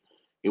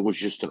 it was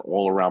just an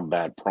all-around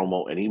bad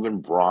promo. And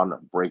even Braun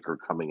Breaker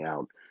coming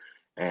out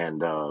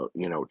and,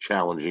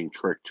 challenging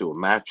Trick to a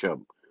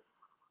matchup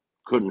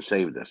couldn't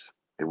save this.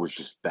 It was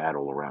just bad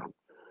all around.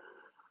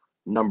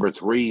 Number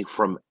three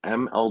from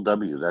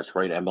MLW. That's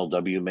right,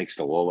 MLW makes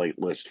the low light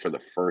list for the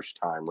first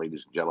time,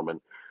 ladies and gentlemen.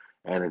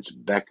 And it's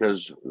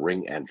Becca's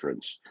ring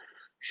entrance.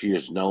 She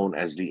is known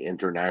as the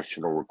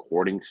international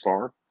recording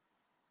star.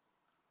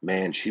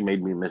 Man, she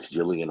made me miss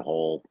Jillian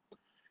Hall.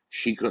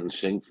 She couldn't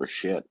sing for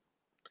shit.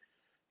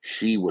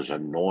 She was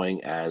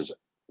annoying as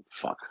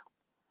fuck.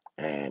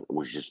 And it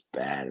was just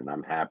bad. And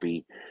I'm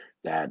happy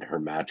that her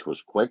match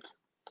was quick.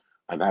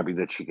 I'm happy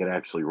that she could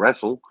actually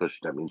wrestle because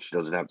that means she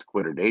doesn't have to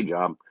quit her day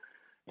job.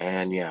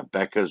 And yeah,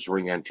 Becca's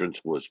ring entrance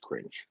was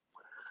cringe.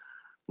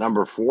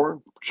 Number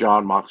four,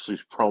 Jon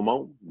Moxley's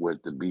promo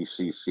with the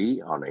BCC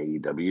on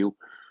AEW.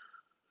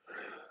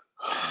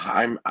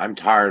 I'm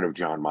tired of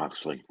Jon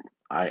Moxley.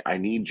 I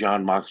need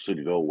Jon Moxley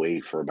to go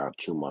away for about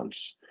 2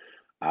 months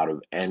out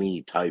of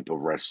any type of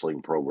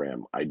wrestling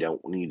program. I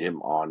don't need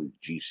him on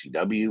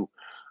GCW.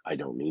 I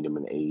don't need him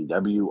in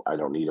AEW. I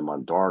don't need him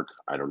on Dark.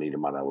 I don't need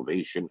him on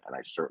Elevation. And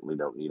I certainly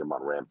don't need him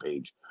on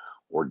Rampage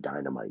or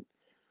Dynamite.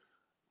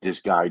 This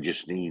guy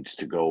just needs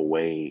to go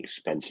away,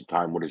 spend some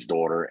time with his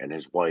daughter and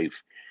his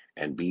wife,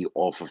 and be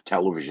off of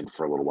television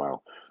for a little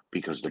while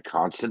because the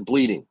constant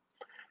bleeding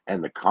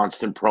and the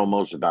constant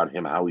promos about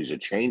him, how he's a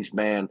changed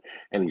man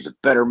and he's a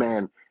better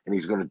man and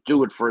he's going to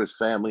do it for his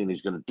family and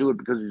he's going to do it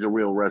because he's a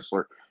real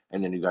wrestler.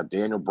 And then you got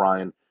Daniel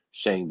Bryan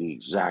saying the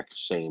exact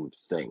same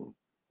thing.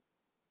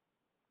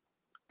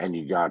 And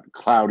you got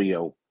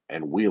Claudio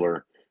and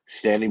Wheeler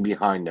standing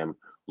behind them,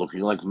 looking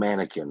like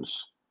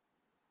mannequins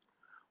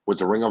with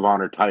the Ring of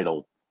Honor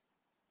title.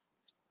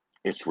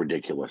 It's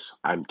ridiculous.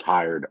 I'm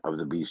tired of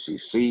the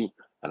BCC,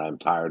 and I'm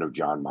tired of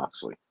Jon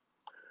Moxley.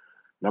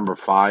 Number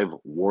 5,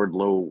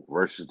 Wardlow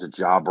versus the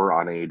Jobber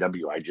on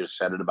AEW. I just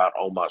said it about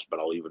Omos, but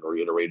I'll even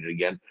reiterate it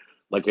again,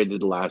 like I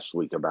did last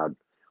week about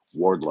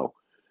Wardlow.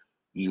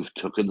 You've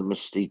taken the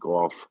mystique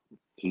off.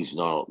 He's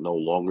no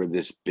longer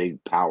this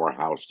big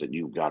powerhouse that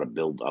you've got to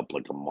build up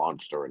like a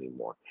monster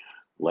anymore.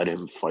 Let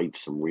him fight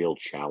some real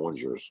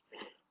challengers.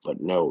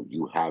 But no,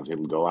 you have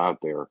him go out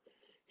there,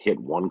 hit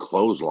one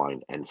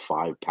clothesline and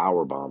 5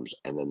 power bombs,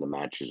 and then the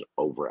match is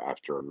over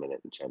after a minute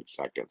and 10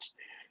 seconds.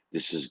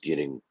 This is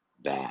getting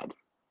bad.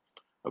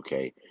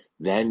 Okay.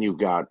 Then you've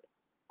got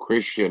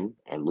Christian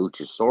and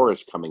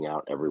Luchasaurus coming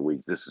out every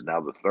week. This is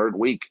now the 3rd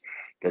week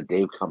that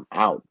they've come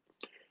out.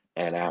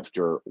 And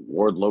after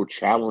Wardlow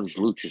challenged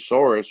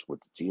Luchasaurus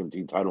with the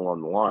TNT title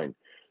on the line,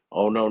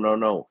 oh,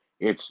 no.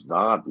 It's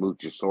not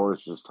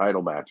Luchasaurus'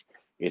 title match.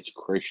 It's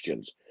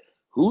Christian's.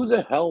 Who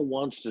the hell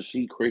wants to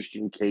see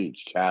Christian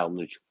Cage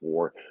challenge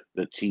for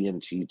the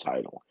TNT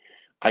title?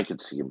 I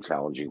could see him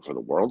challenging for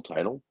the world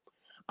title.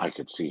 I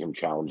could see him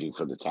challenging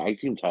for the tag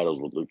team titles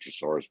with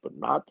Luchasaurus, but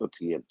not the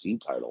TNT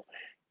title.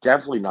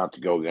 Definitely not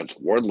to go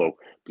against Wardlow,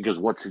 because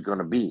what's it going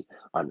to be?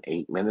 An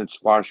 8-minute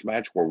squash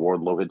match where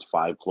Wardlow hits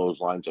 5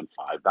 clotheslines and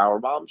 5 power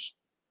bombs?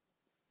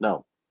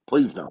 No,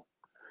 please no.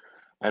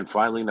 And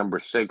finally, number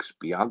 6,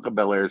 Bianca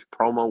Belair's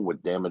promo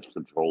with Damage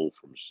Control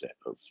from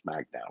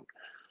SmackDown.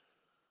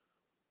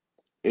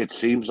 It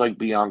seems like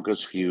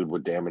Bianca's feud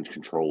with Damage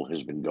Control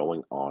has been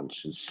going on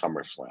since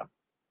SummerSlam.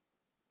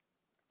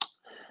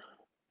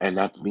 And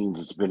that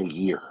means it's been a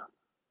year.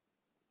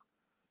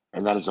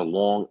 And that is a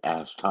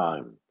long-ass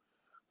time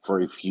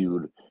for a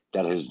feud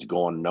that has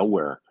gone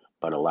nowhere,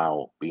 but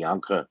allow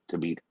Bianca to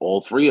beat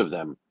all 3 of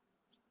them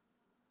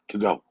to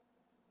go.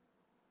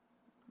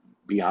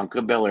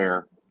 Bianca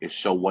Belair is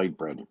so white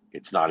bread,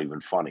 it's not even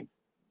funny.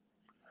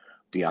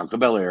 Bianca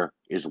Belair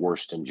is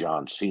worse than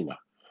John Cena.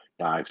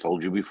 Now, I've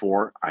told you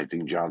before, I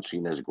think John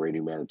Cena is a great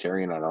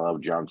humanitarian, and I love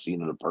John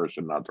Cena, the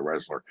person, not the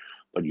wrestler.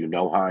 But you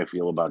know how I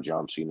feel about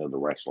John Cena, the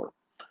wrestler,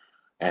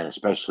 and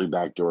especially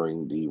back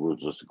during the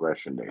Ruthless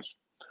Aggression days.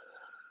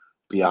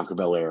 Bianca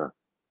Belair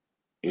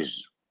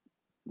is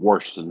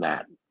worse than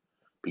that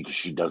because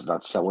she does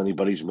not sell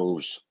anybody's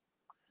moves.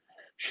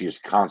 She is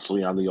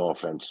constantly on the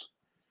offense.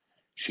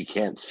 She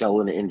can't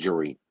sell an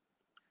injury.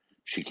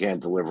 She can't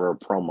deliver a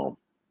promo.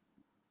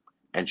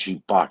 And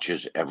she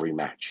botches every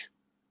match.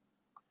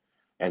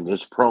 And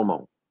this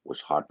promo was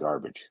hot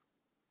garbage.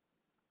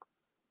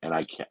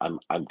 And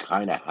I'm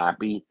kind of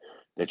happy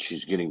that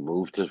she's getting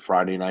moved to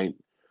Friday night,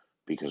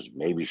 because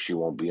maybe she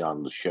won't be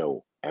on the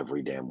show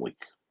every damn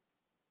week.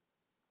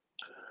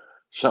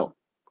 So,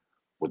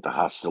 with the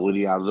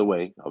hostility out of the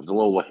way of the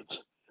lowlights,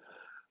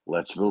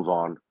 let's move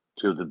on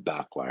to the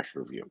Backlash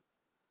review.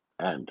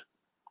 And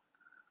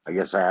I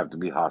guess I have to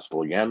be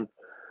hostile again,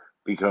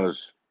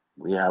 because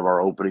we have our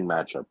opening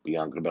matchup,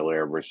 Bianca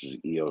Belair versus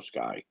Io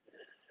Sky.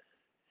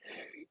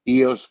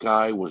 Io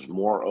Sky was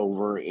more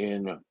over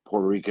in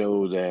Puerto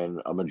Rico than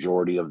a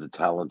majority of the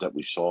talent that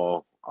we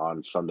saw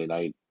on Sunday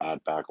night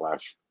at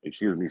Backlash.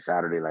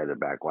 Saturday night at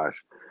Backlash.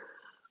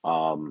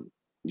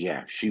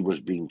 Yeah, she was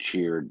being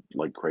cheered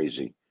like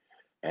crazy.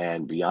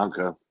 And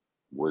Bianca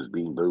was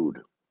being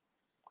booed.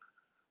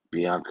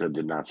 Bianca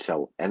did not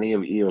sell any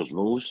of Io's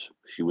moves.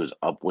 She was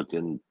up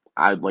within,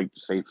 I'd like to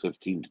say,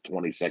 15 to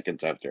 20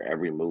 seconds after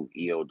every move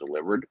Io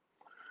delivered.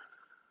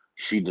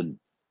 She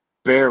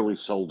barely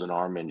sold an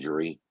arm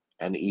injury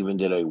and even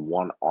did a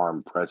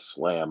one-arm press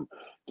slam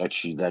that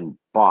she then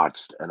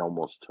botched and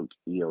almost took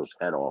Io's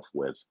head off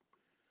with.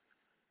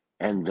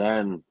 And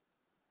then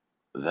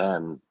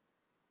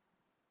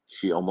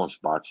she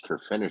almost botched her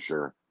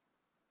finisher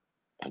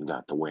and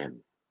got the win.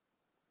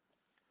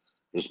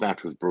 This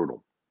match was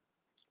brutal,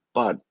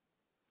 but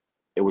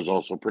it was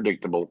also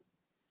predictable,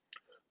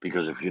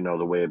 because if you know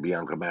the way a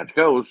Bianca match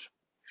goes,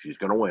 she's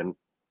going to win.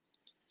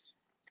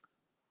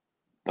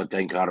 But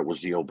thank God it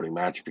was the opening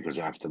match, because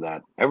after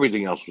that,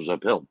 everything else was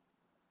uphill.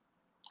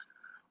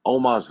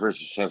 Omos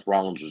versus Seth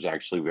Rollins was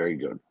actually very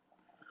good.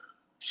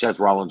 Seth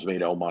Rollins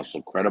made Omos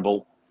look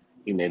credible.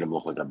 He made him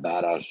look like a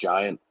badass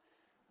giant.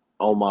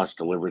 Omos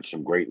delivered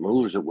some great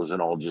moves. It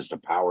wasn't all just a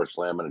power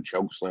slam and a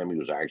choke slam. He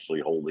was actually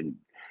holding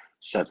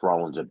Seth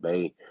Rollins at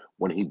bay.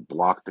 When he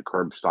blocked the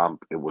curb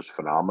stomp, it was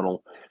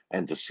phenomenal.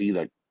 And to see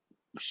that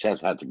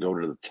Seth had to go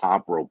to the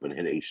top rope and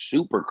hit a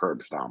super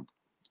curb stomp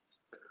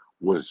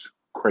was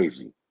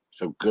crazy.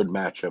 So good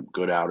matchup,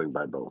 good outing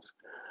by both.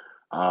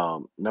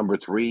 Number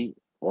 3,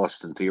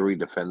 Austin Theory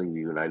defending the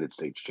United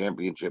States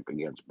Championship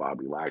against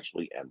Bobby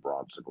Lashley and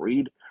Bronson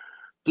Reed.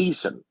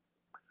 Decent.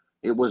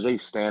 It was a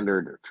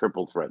standard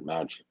triple threat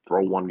match.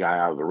 Throw one guy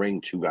out of the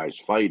ring, 2 guys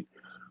fight.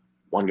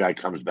 One guy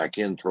comes back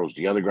in, throws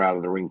the other guy out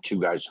of the ring,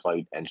 two guys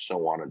fight, and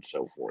so on and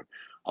so forth.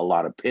 A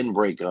lot of pin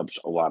breakups,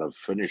 a lot of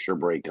finisher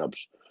breakups,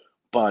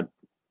 but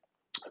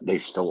they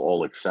still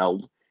all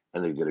excelled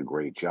and they did a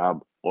great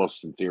job.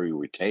 Austin Theory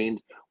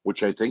retained,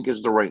 which I think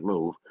is the right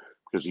move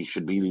because he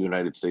should be the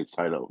United States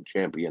title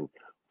champion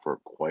for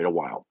quite a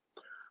while.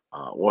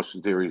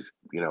 Austin Theory,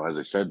 as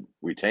I said,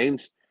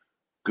 retains.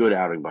 Good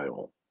outing by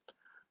all.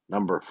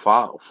 Number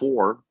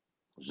 4,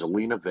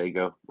 Zelina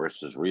Vega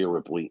versus Rhea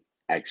Ripley.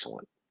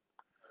 Excellent.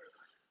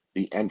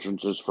 The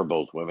entrances for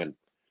both women,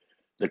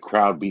 the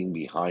crowd being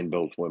behind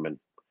both women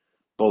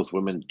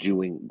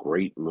doing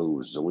great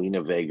moves.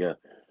 Zelina Vega,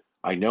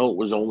 I know it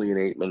was only an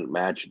 8-minute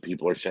match, and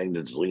people are saying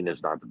that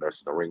Zelina's not the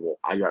best in the ring. Well,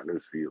 I got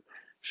news for you.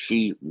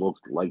 She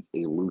looked like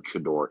a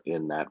luchador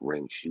in that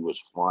ring. She was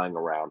flying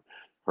around.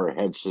 Her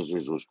head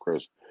scissors was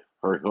crisp.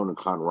 Her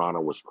Huracan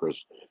Rana was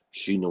crisp.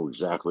 She knew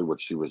exactly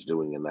what she was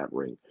doing in that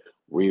ring.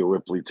 Rhea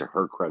Ripley, to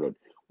her credit,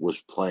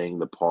 was playing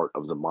the part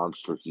of the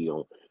monster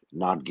heel,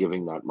 not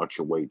giving that much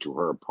away to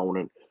her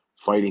opponent,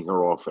 fighting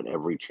her off at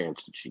every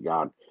chance that she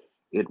got.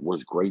 It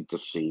was great to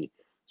see.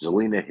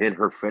 Zelina hit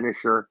her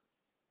finisher.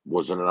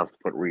 Wasn't enough to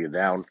put Rhea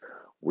down.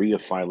 Rhea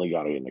finally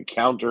got in the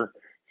counter,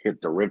 hit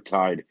the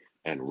riptide,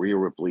 and Rhea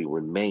Ripley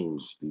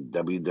remains the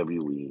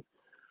WWE,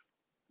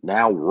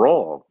 now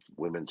Raw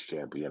Women's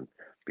Champion,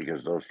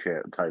 because those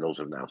titles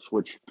have now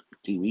switched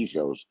TV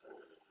shows.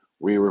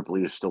 Rhea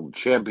Ripley is still the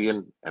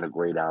champion, and a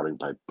great outing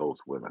by both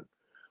women.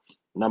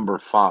 Number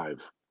 5,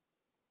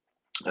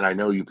 and I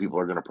know you people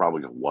are going to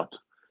probably go, what?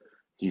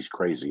 He's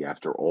crazy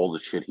after all the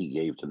shit he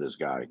gave to this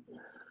guy.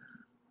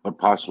 But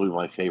possibly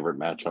my favorite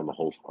match on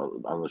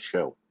the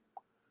show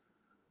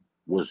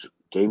was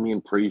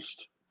Damian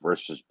Priest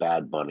versus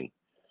Bad Bunny.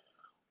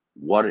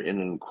 What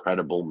an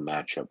incredible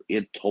matchup.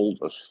 It told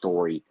a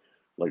story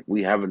like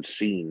we haven't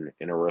seen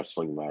in a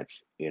wrestling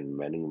match in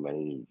many,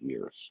 many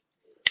years.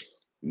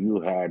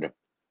 You had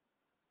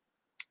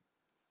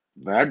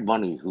Bad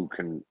Bunny, who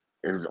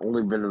has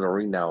only been in the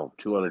ring now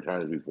 2 other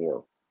times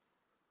before,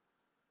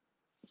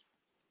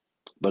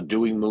 but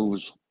doing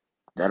moves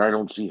that I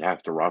don't see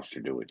half the roster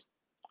doing.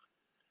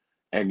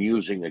 And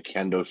using a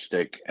kendo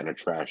stick and a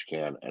trash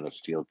can and a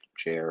steel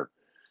chair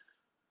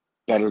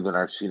better than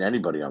I've seen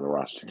anybody on the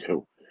roster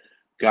do.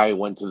 Guy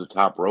went to the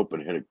top rope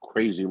and hit a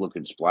crazy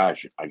looking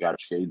splash. I got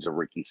shades of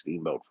Ricky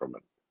Steamboat from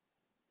it.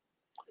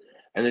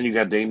 And then you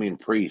got Damian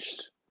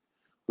Priest,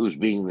 who's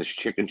being this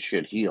chicken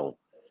shit heel,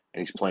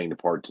 and he's playing the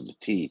part to the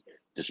T,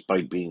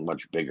 despite being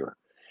much bigger.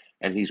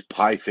 And he's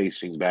pie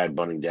facing Bad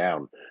Bunny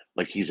down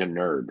like he's a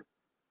nerd.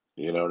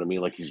 You know what I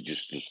mean? Like he's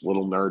just this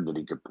little nerd that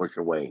he could push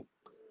away.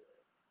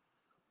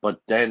 But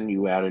then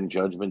you add in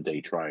Judgment Day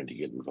trying to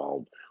get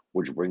involved,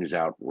 which brings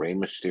out Rey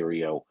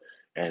Mysterio,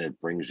 and it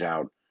brings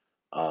out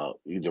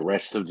the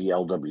rest of the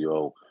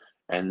LWO.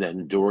 And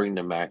then during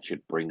the match,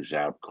 it brings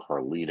out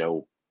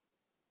Carlito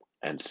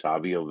and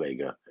Savio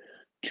Vega,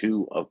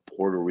 2 of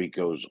Puerto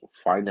Rico's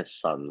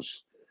finest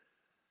sons,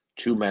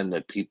 2 men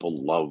that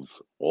people love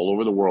all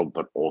over the world,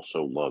 but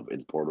also love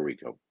in Puerto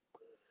Rico.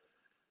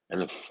 And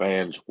the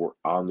fans were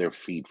on their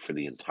feet for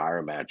the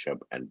entire matchup,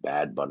 and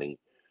Bad Bunny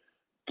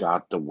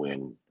got the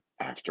win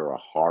after a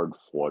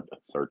hard-fought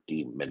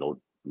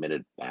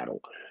 30-minute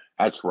battle.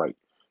 That's right.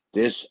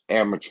 This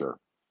amateur,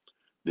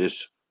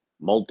 this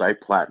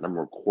multi-platinum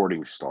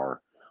recording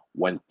star,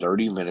 went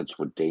 30 minutes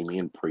with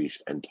Damian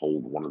Priest and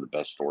told one of the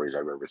best stories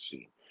I've ever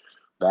seen.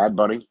 Bad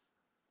Bunny,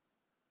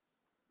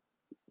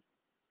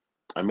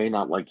 I may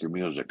not like your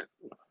music,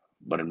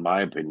 but in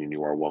my opinion,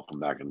 you are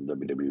welcome back in the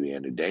WWE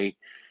any day,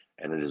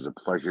 and it is a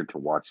pleasure to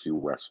watch you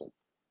wrestle.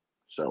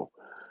 So,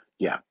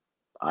 yeah,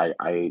 I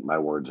ate my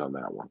words on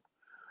that one.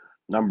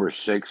 Number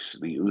 6,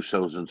 the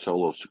Usos and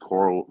Solo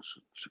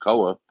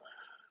Sikoa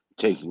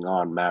taking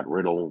on Matt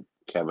Riddle,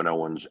 Kevin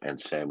Owens, and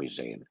Sami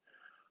Zayn.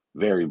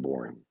 Very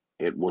boring.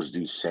 It was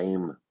the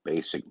same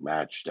basic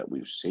match that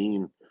we've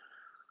seen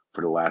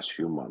for the last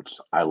few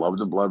months. I love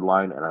the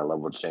bloodline, and I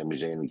love what Sami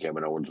Zayn and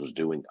Kevin Owens was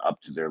doing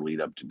up to their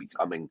lead up to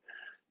becoming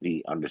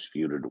the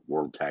undisputed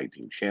World Tag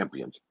Team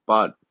Champions.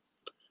 But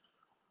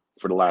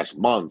for the last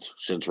month,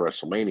 since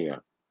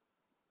WrestleMania,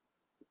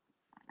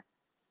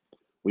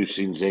 we've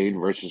seen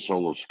Zayn versus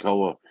Solo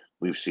Sikoa.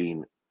 We've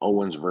seen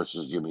Owens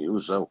versus Jimmy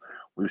Uso.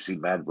 We've seen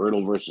Matt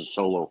Riddle versus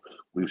Solo.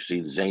 We've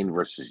seen Zayn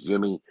versus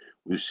Jimmy.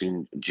 We've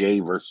seen Jay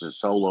versus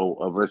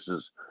Solo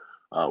versus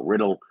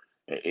Riddle.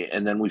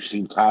 And then we've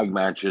seen tag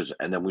matches.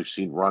 And then we've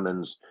seen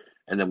run-ins.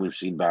 And then we've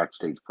seen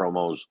backstage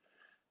promos.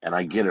 And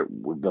I get it.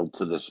 We're built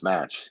to this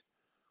match.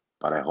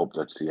 But I hope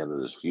that's the end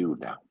of this feud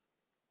now.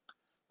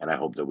 And I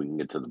hope that we can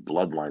get to the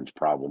Bloodlines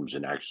problems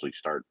and actually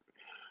start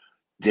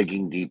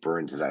digging deeper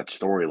into that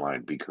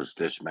storyline, because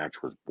this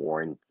match was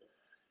boring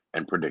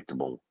and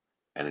predictable,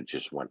 and it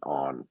just went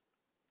on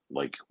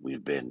like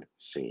we've been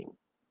seeing.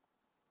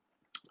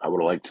 I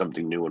would have liked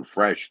something new and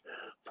fresh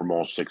from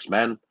all 6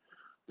 men.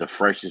 The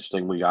freshest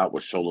thing we got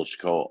was Solo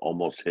Sikoa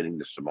almost hitting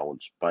the Samoan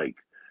spike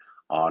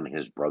on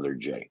his brother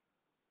Jay,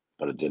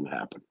 but it didn't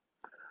happen.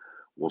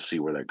 We'll see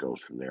where that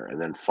goes from there.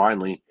 And then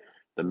finally,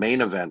 the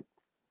main event,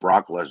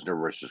 Brock Lesnar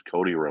versus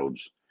Cody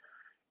Rhodes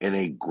in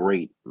a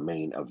great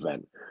main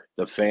event.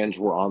 The fans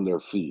were on their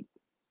feet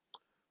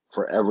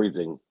for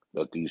everything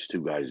that these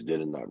two guys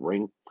did in that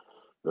ring.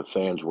 The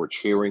fans were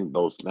cheering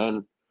both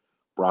men.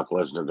 Brock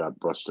Lesnar got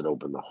busted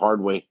open the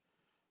hard way,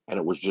 and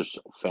it was just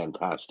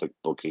fantastic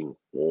booking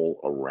all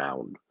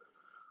around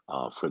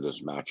for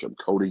this matchup.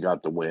 Cody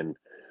got the win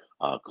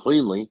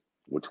cleanly,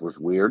 which was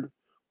weird,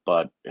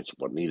 but it's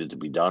what needed to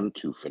be done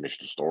to finish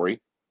the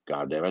story.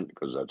 God damn it,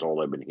 because that's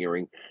all I've been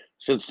hearing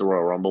since the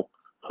Royal Rumble.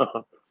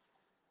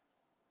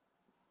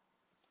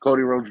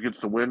 Cody Rhodes gets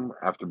the win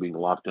after being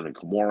locked in a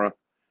Kimura.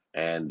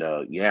 And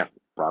yeah,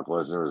 Brock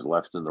Lesnar is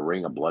left in the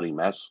ring a bloody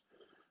mess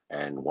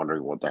and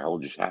wondering what the hell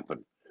just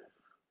happened.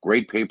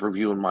 Great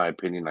pay-per-view, in my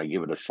opinion. I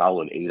give it a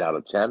solid 8 out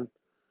of 10.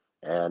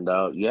 And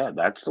yeah,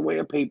 that's the way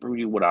a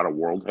pay-per-view without a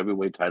world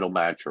heavyweight title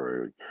match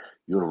or a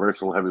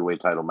universal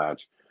heavyweight title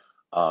match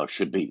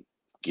should be.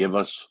 Give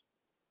us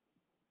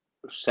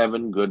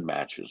 7 good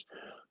matches.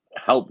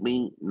 Help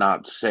me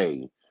not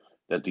say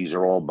that these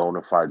are all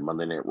bona fide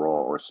Monday Night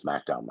Raw or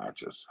SmackDown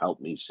matches.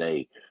 Help me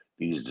say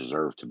these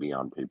deserve to be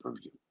on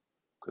pay-per-view,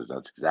 because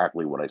that's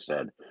exactly what I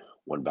said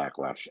when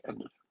Backlash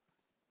ended.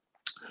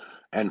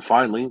 And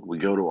finally, we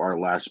go to our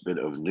last bit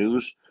of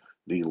news,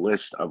 the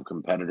list of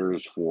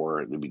competitors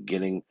for the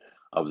beginning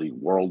of the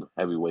World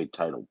Heavyweight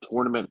Title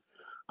Tournament.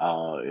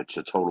 It's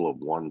a total of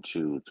 1,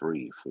 2,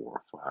 3,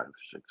 4, 5,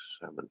 6,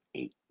 7,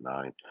 8,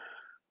 9,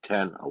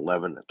 10,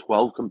 11,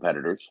 12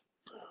 competitors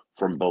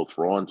from both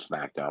Raw and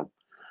SmackDown.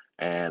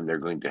 And they're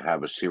going to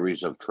have a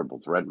series of triple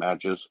threat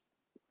matches,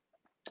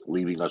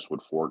 leaving us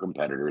with 4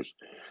 competitors.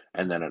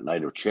 And then at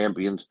Night of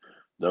Champions,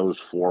 those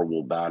 4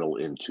 will battle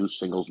in 2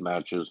 singles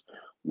matches,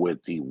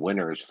 with the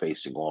winners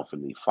facing off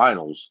in the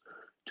finals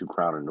to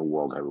crown a new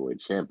World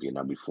Heavyweight Champion.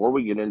 Now, before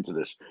we get into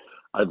this,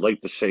 I'd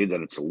like to say that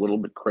it's a little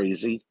bit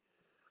crazy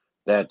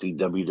that the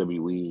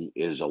WWE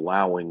is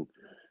allowing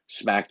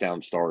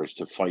SmackDown stars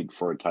to fight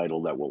for a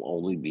title that will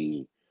only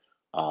be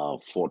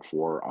fought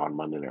for on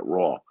Monday Night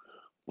Raw.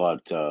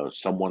 But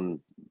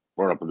someone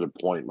brought up a good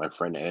point. My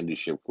friend Andy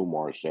Shiv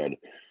Kumar said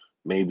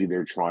maybe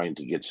they're trying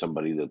to get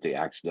somebody that they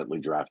accidentally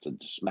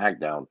drafted to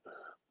SmackDown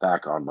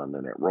back on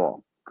Monday Night Raw.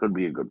 Could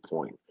be a good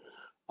point.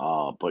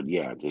 But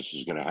yeah, this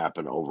is going to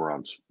happen over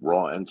on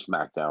Raw and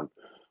SmackDown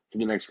for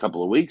the next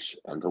couple of weeks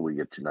until we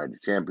get to Night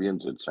of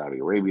Champions in Saudi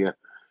Arabia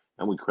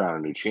and we crown a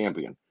new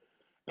champion.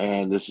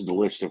 And this is the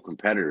list of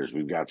competitors.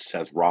 We've got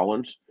Seth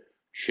Rollins,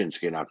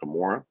 Shinsuke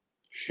Nakamura,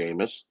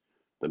 Sheamus,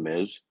 The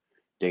Miz,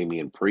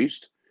 Damian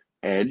Priest,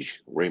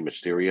 Edge, Rey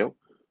Mysterio,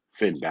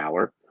 Finn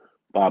Balor,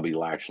 Bobby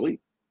Lashley,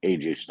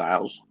 AJ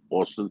Styles,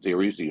 Austin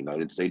Theory, the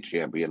United States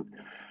champion,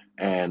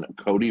 and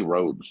Cody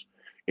Rhodes.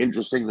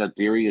 Interesting that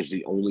Theory is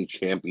the only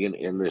champion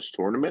in this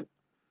tournament.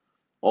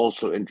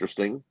 Also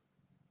interesting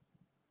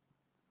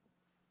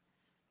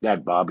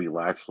that Bobby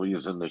Lashley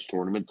is in this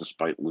tournament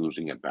despite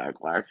losing at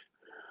Backlash.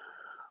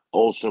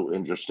 Also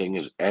interesting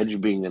is Edge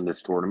being in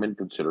this tournament,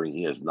 considering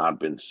he has not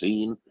been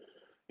seen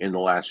in the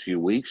last few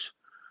weeks.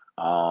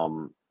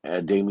 And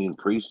Damian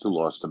Priest, who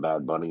lost to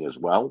Bad Bunny as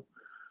well.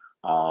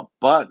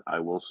 But I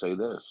will say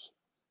this.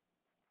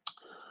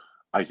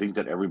 I think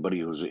that everybody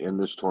who's in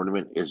this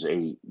tournament is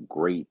a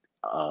great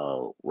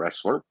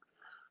wrestler.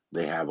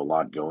 They have a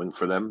lot going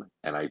for them,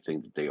 and I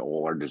think that they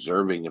all are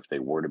deserving, if they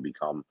were to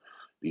become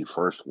the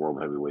first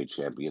World Heavyweight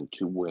Champion,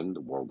 to win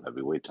the World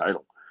Heavyweight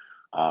title.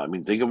 I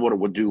mean, think of what it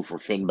would do for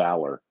Finn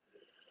Balor,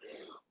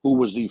 who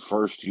was the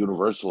first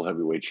Universal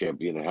Heavyweight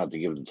Champion and had to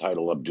give the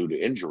title up due to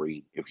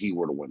injury, if he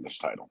were to win this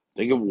title.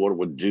 Think of what it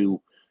would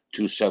do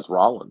to Seth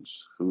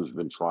Rollins, who's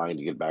been trying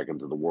to get back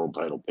into the world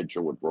title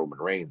picture with Roman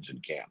Reigns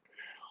and can't.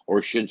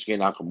 Or Shinsuke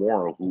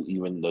Nakamura, who,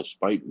 even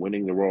despite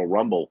winning the Royal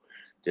Rumble,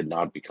 did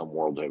not become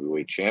World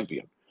Heavyweight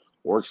Champion.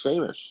 Or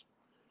Sheamus.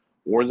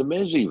 Or The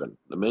Miz, even.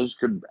 The Miz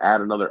could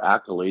add another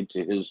accolade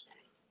to his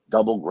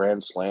double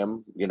Grand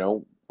Slam,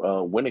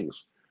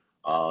 winnings.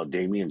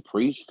 Damian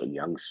Priest, a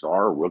young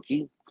star, a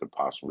rookie, could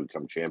possibly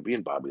become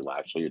champion. Bobby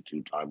Lashley, a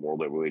 2-time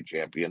World Heavyweight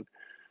Champion.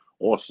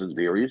 Austin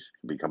Theory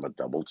could become a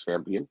double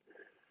champion.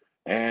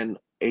 And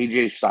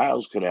AJ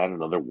Styles could add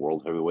another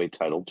World Heavyweight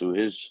title to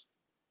his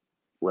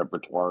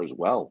repertoire as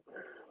well.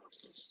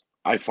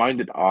 I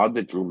find it odd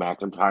that Drew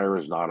McIntyre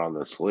is not on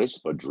this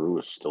list, but Drew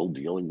is still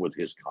dealing with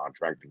his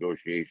contract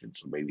negotiations,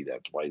 so maybe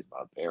that's why he's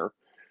not there.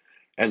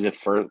 And the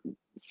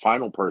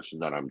final person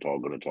that I'm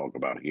going to talk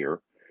about here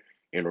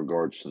in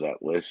regards to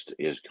that list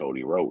is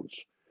Cody Rhodes.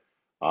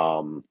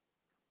 Do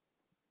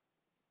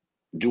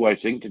I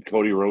think that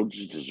Cody Rhodes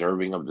is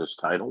deserving of this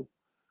title?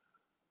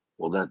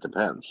 Well, that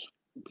depends,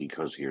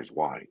 because here's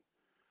why.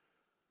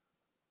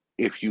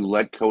 If you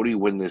let Cody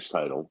win this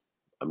title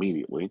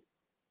immediately,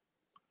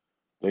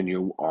 then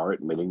you are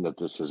admitting that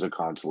this is a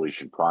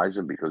consolation prize,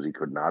 and because he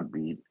could not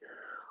beat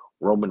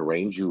Roman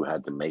Reigns, you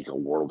had to make a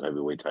World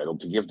Heavyweight title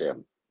to give to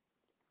him.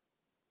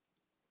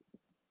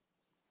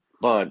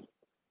 But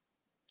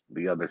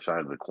the other side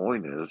of the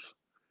coin is,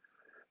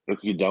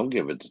 if you don't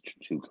give it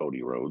to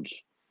Cody Rhodes,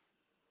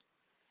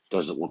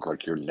 does it look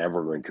like you're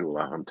never going to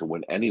allow him to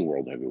win any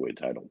World Heavyweight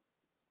title?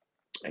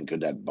 And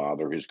could that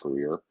bother his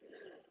career?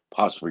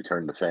 Possibly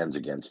turn the fans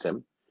against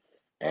him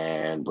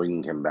and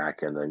bringing him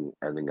back and then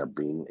ending up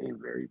being a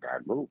very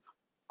bad move.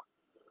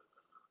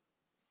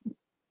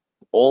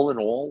 All in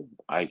all,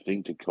 I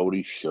think that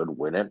Cody should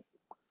win it.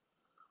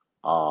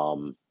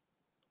 And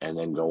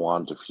then go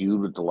on to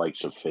feud with the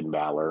likes of Finn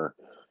Balor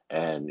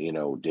and,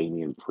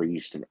 Damian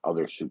Priest and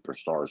other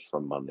superstars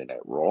from Monday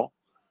Night Raw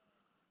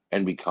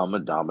and become a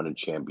dominant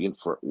champion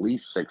for at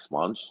least 6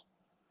 months.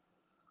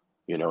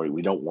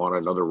 We don't want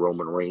another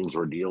Roman Reigns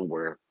ordeal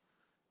where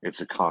it's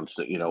a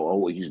constant,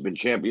 he's been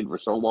champion for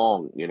so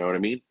long, you know what I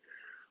mean?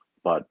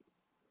 But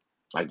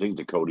I think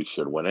that Cody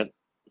should win it.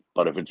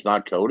 But if it's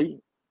not Cody,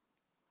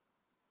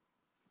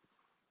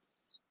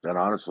 then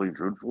honestly,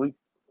 truthfully,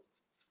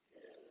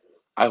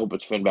 I hope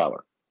it's Finn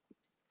Balor.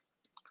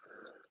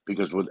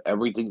 Because with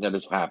everything that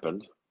has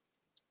happened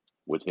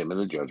with him in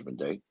the Judgment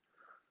Day,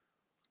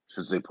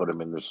 since they put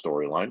him in this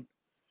storyline,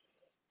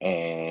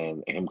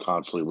 and him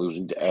constantly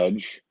losing to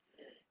Edge,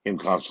 him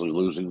constantly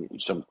losing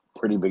some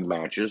pretty big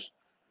matches,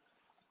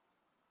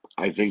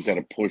 I think that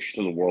a push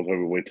to the World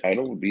Heavyweight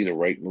title would be the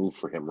right move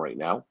for him right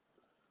now.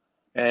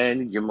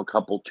 And give him a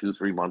couple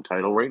 2-3 month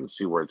title reign and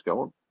see where it's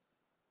going.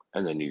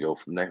 And then you go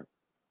from there.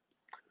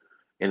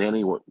 In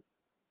any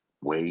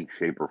way,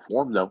 shape, or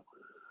form, though,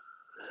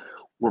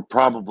 we're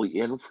probably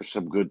in for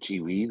some good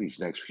TV these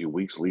next few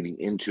weeks leading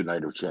into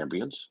Night of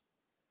Champions.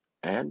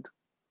 And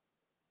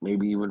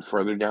maybe even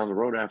further down the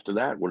road after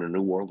that with a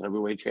new World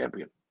Heavyweight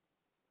Champion.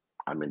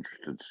 I'm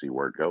interested to see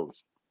where it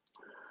goes.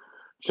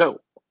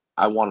 So,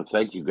 I want to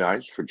thank you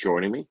guys for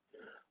joining me.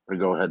 I'm going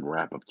to go ahead and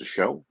wrap up the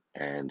show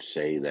and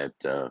say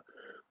that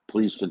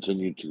please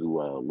continue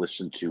to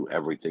listen to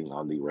everything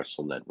on the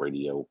WrestleNet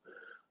Radio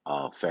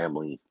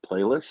family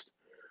playlist,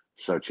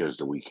 such as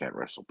the We Can't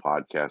Wrestle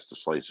podcast, The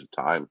Slice of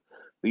Time,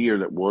 The Year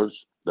That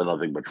Was, the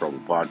Nothing But Trouble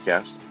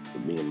podcast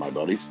with me and my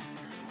buddies,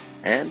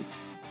 and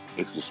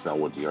If You Smell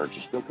What the Arch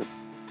is Cooking.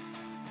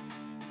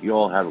 You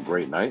all have a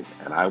great night,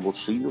 and I will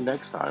see you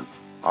next time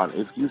on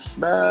If You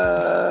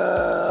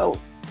Smell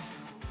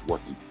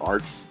What the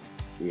Arch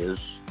is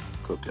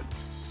Cooking.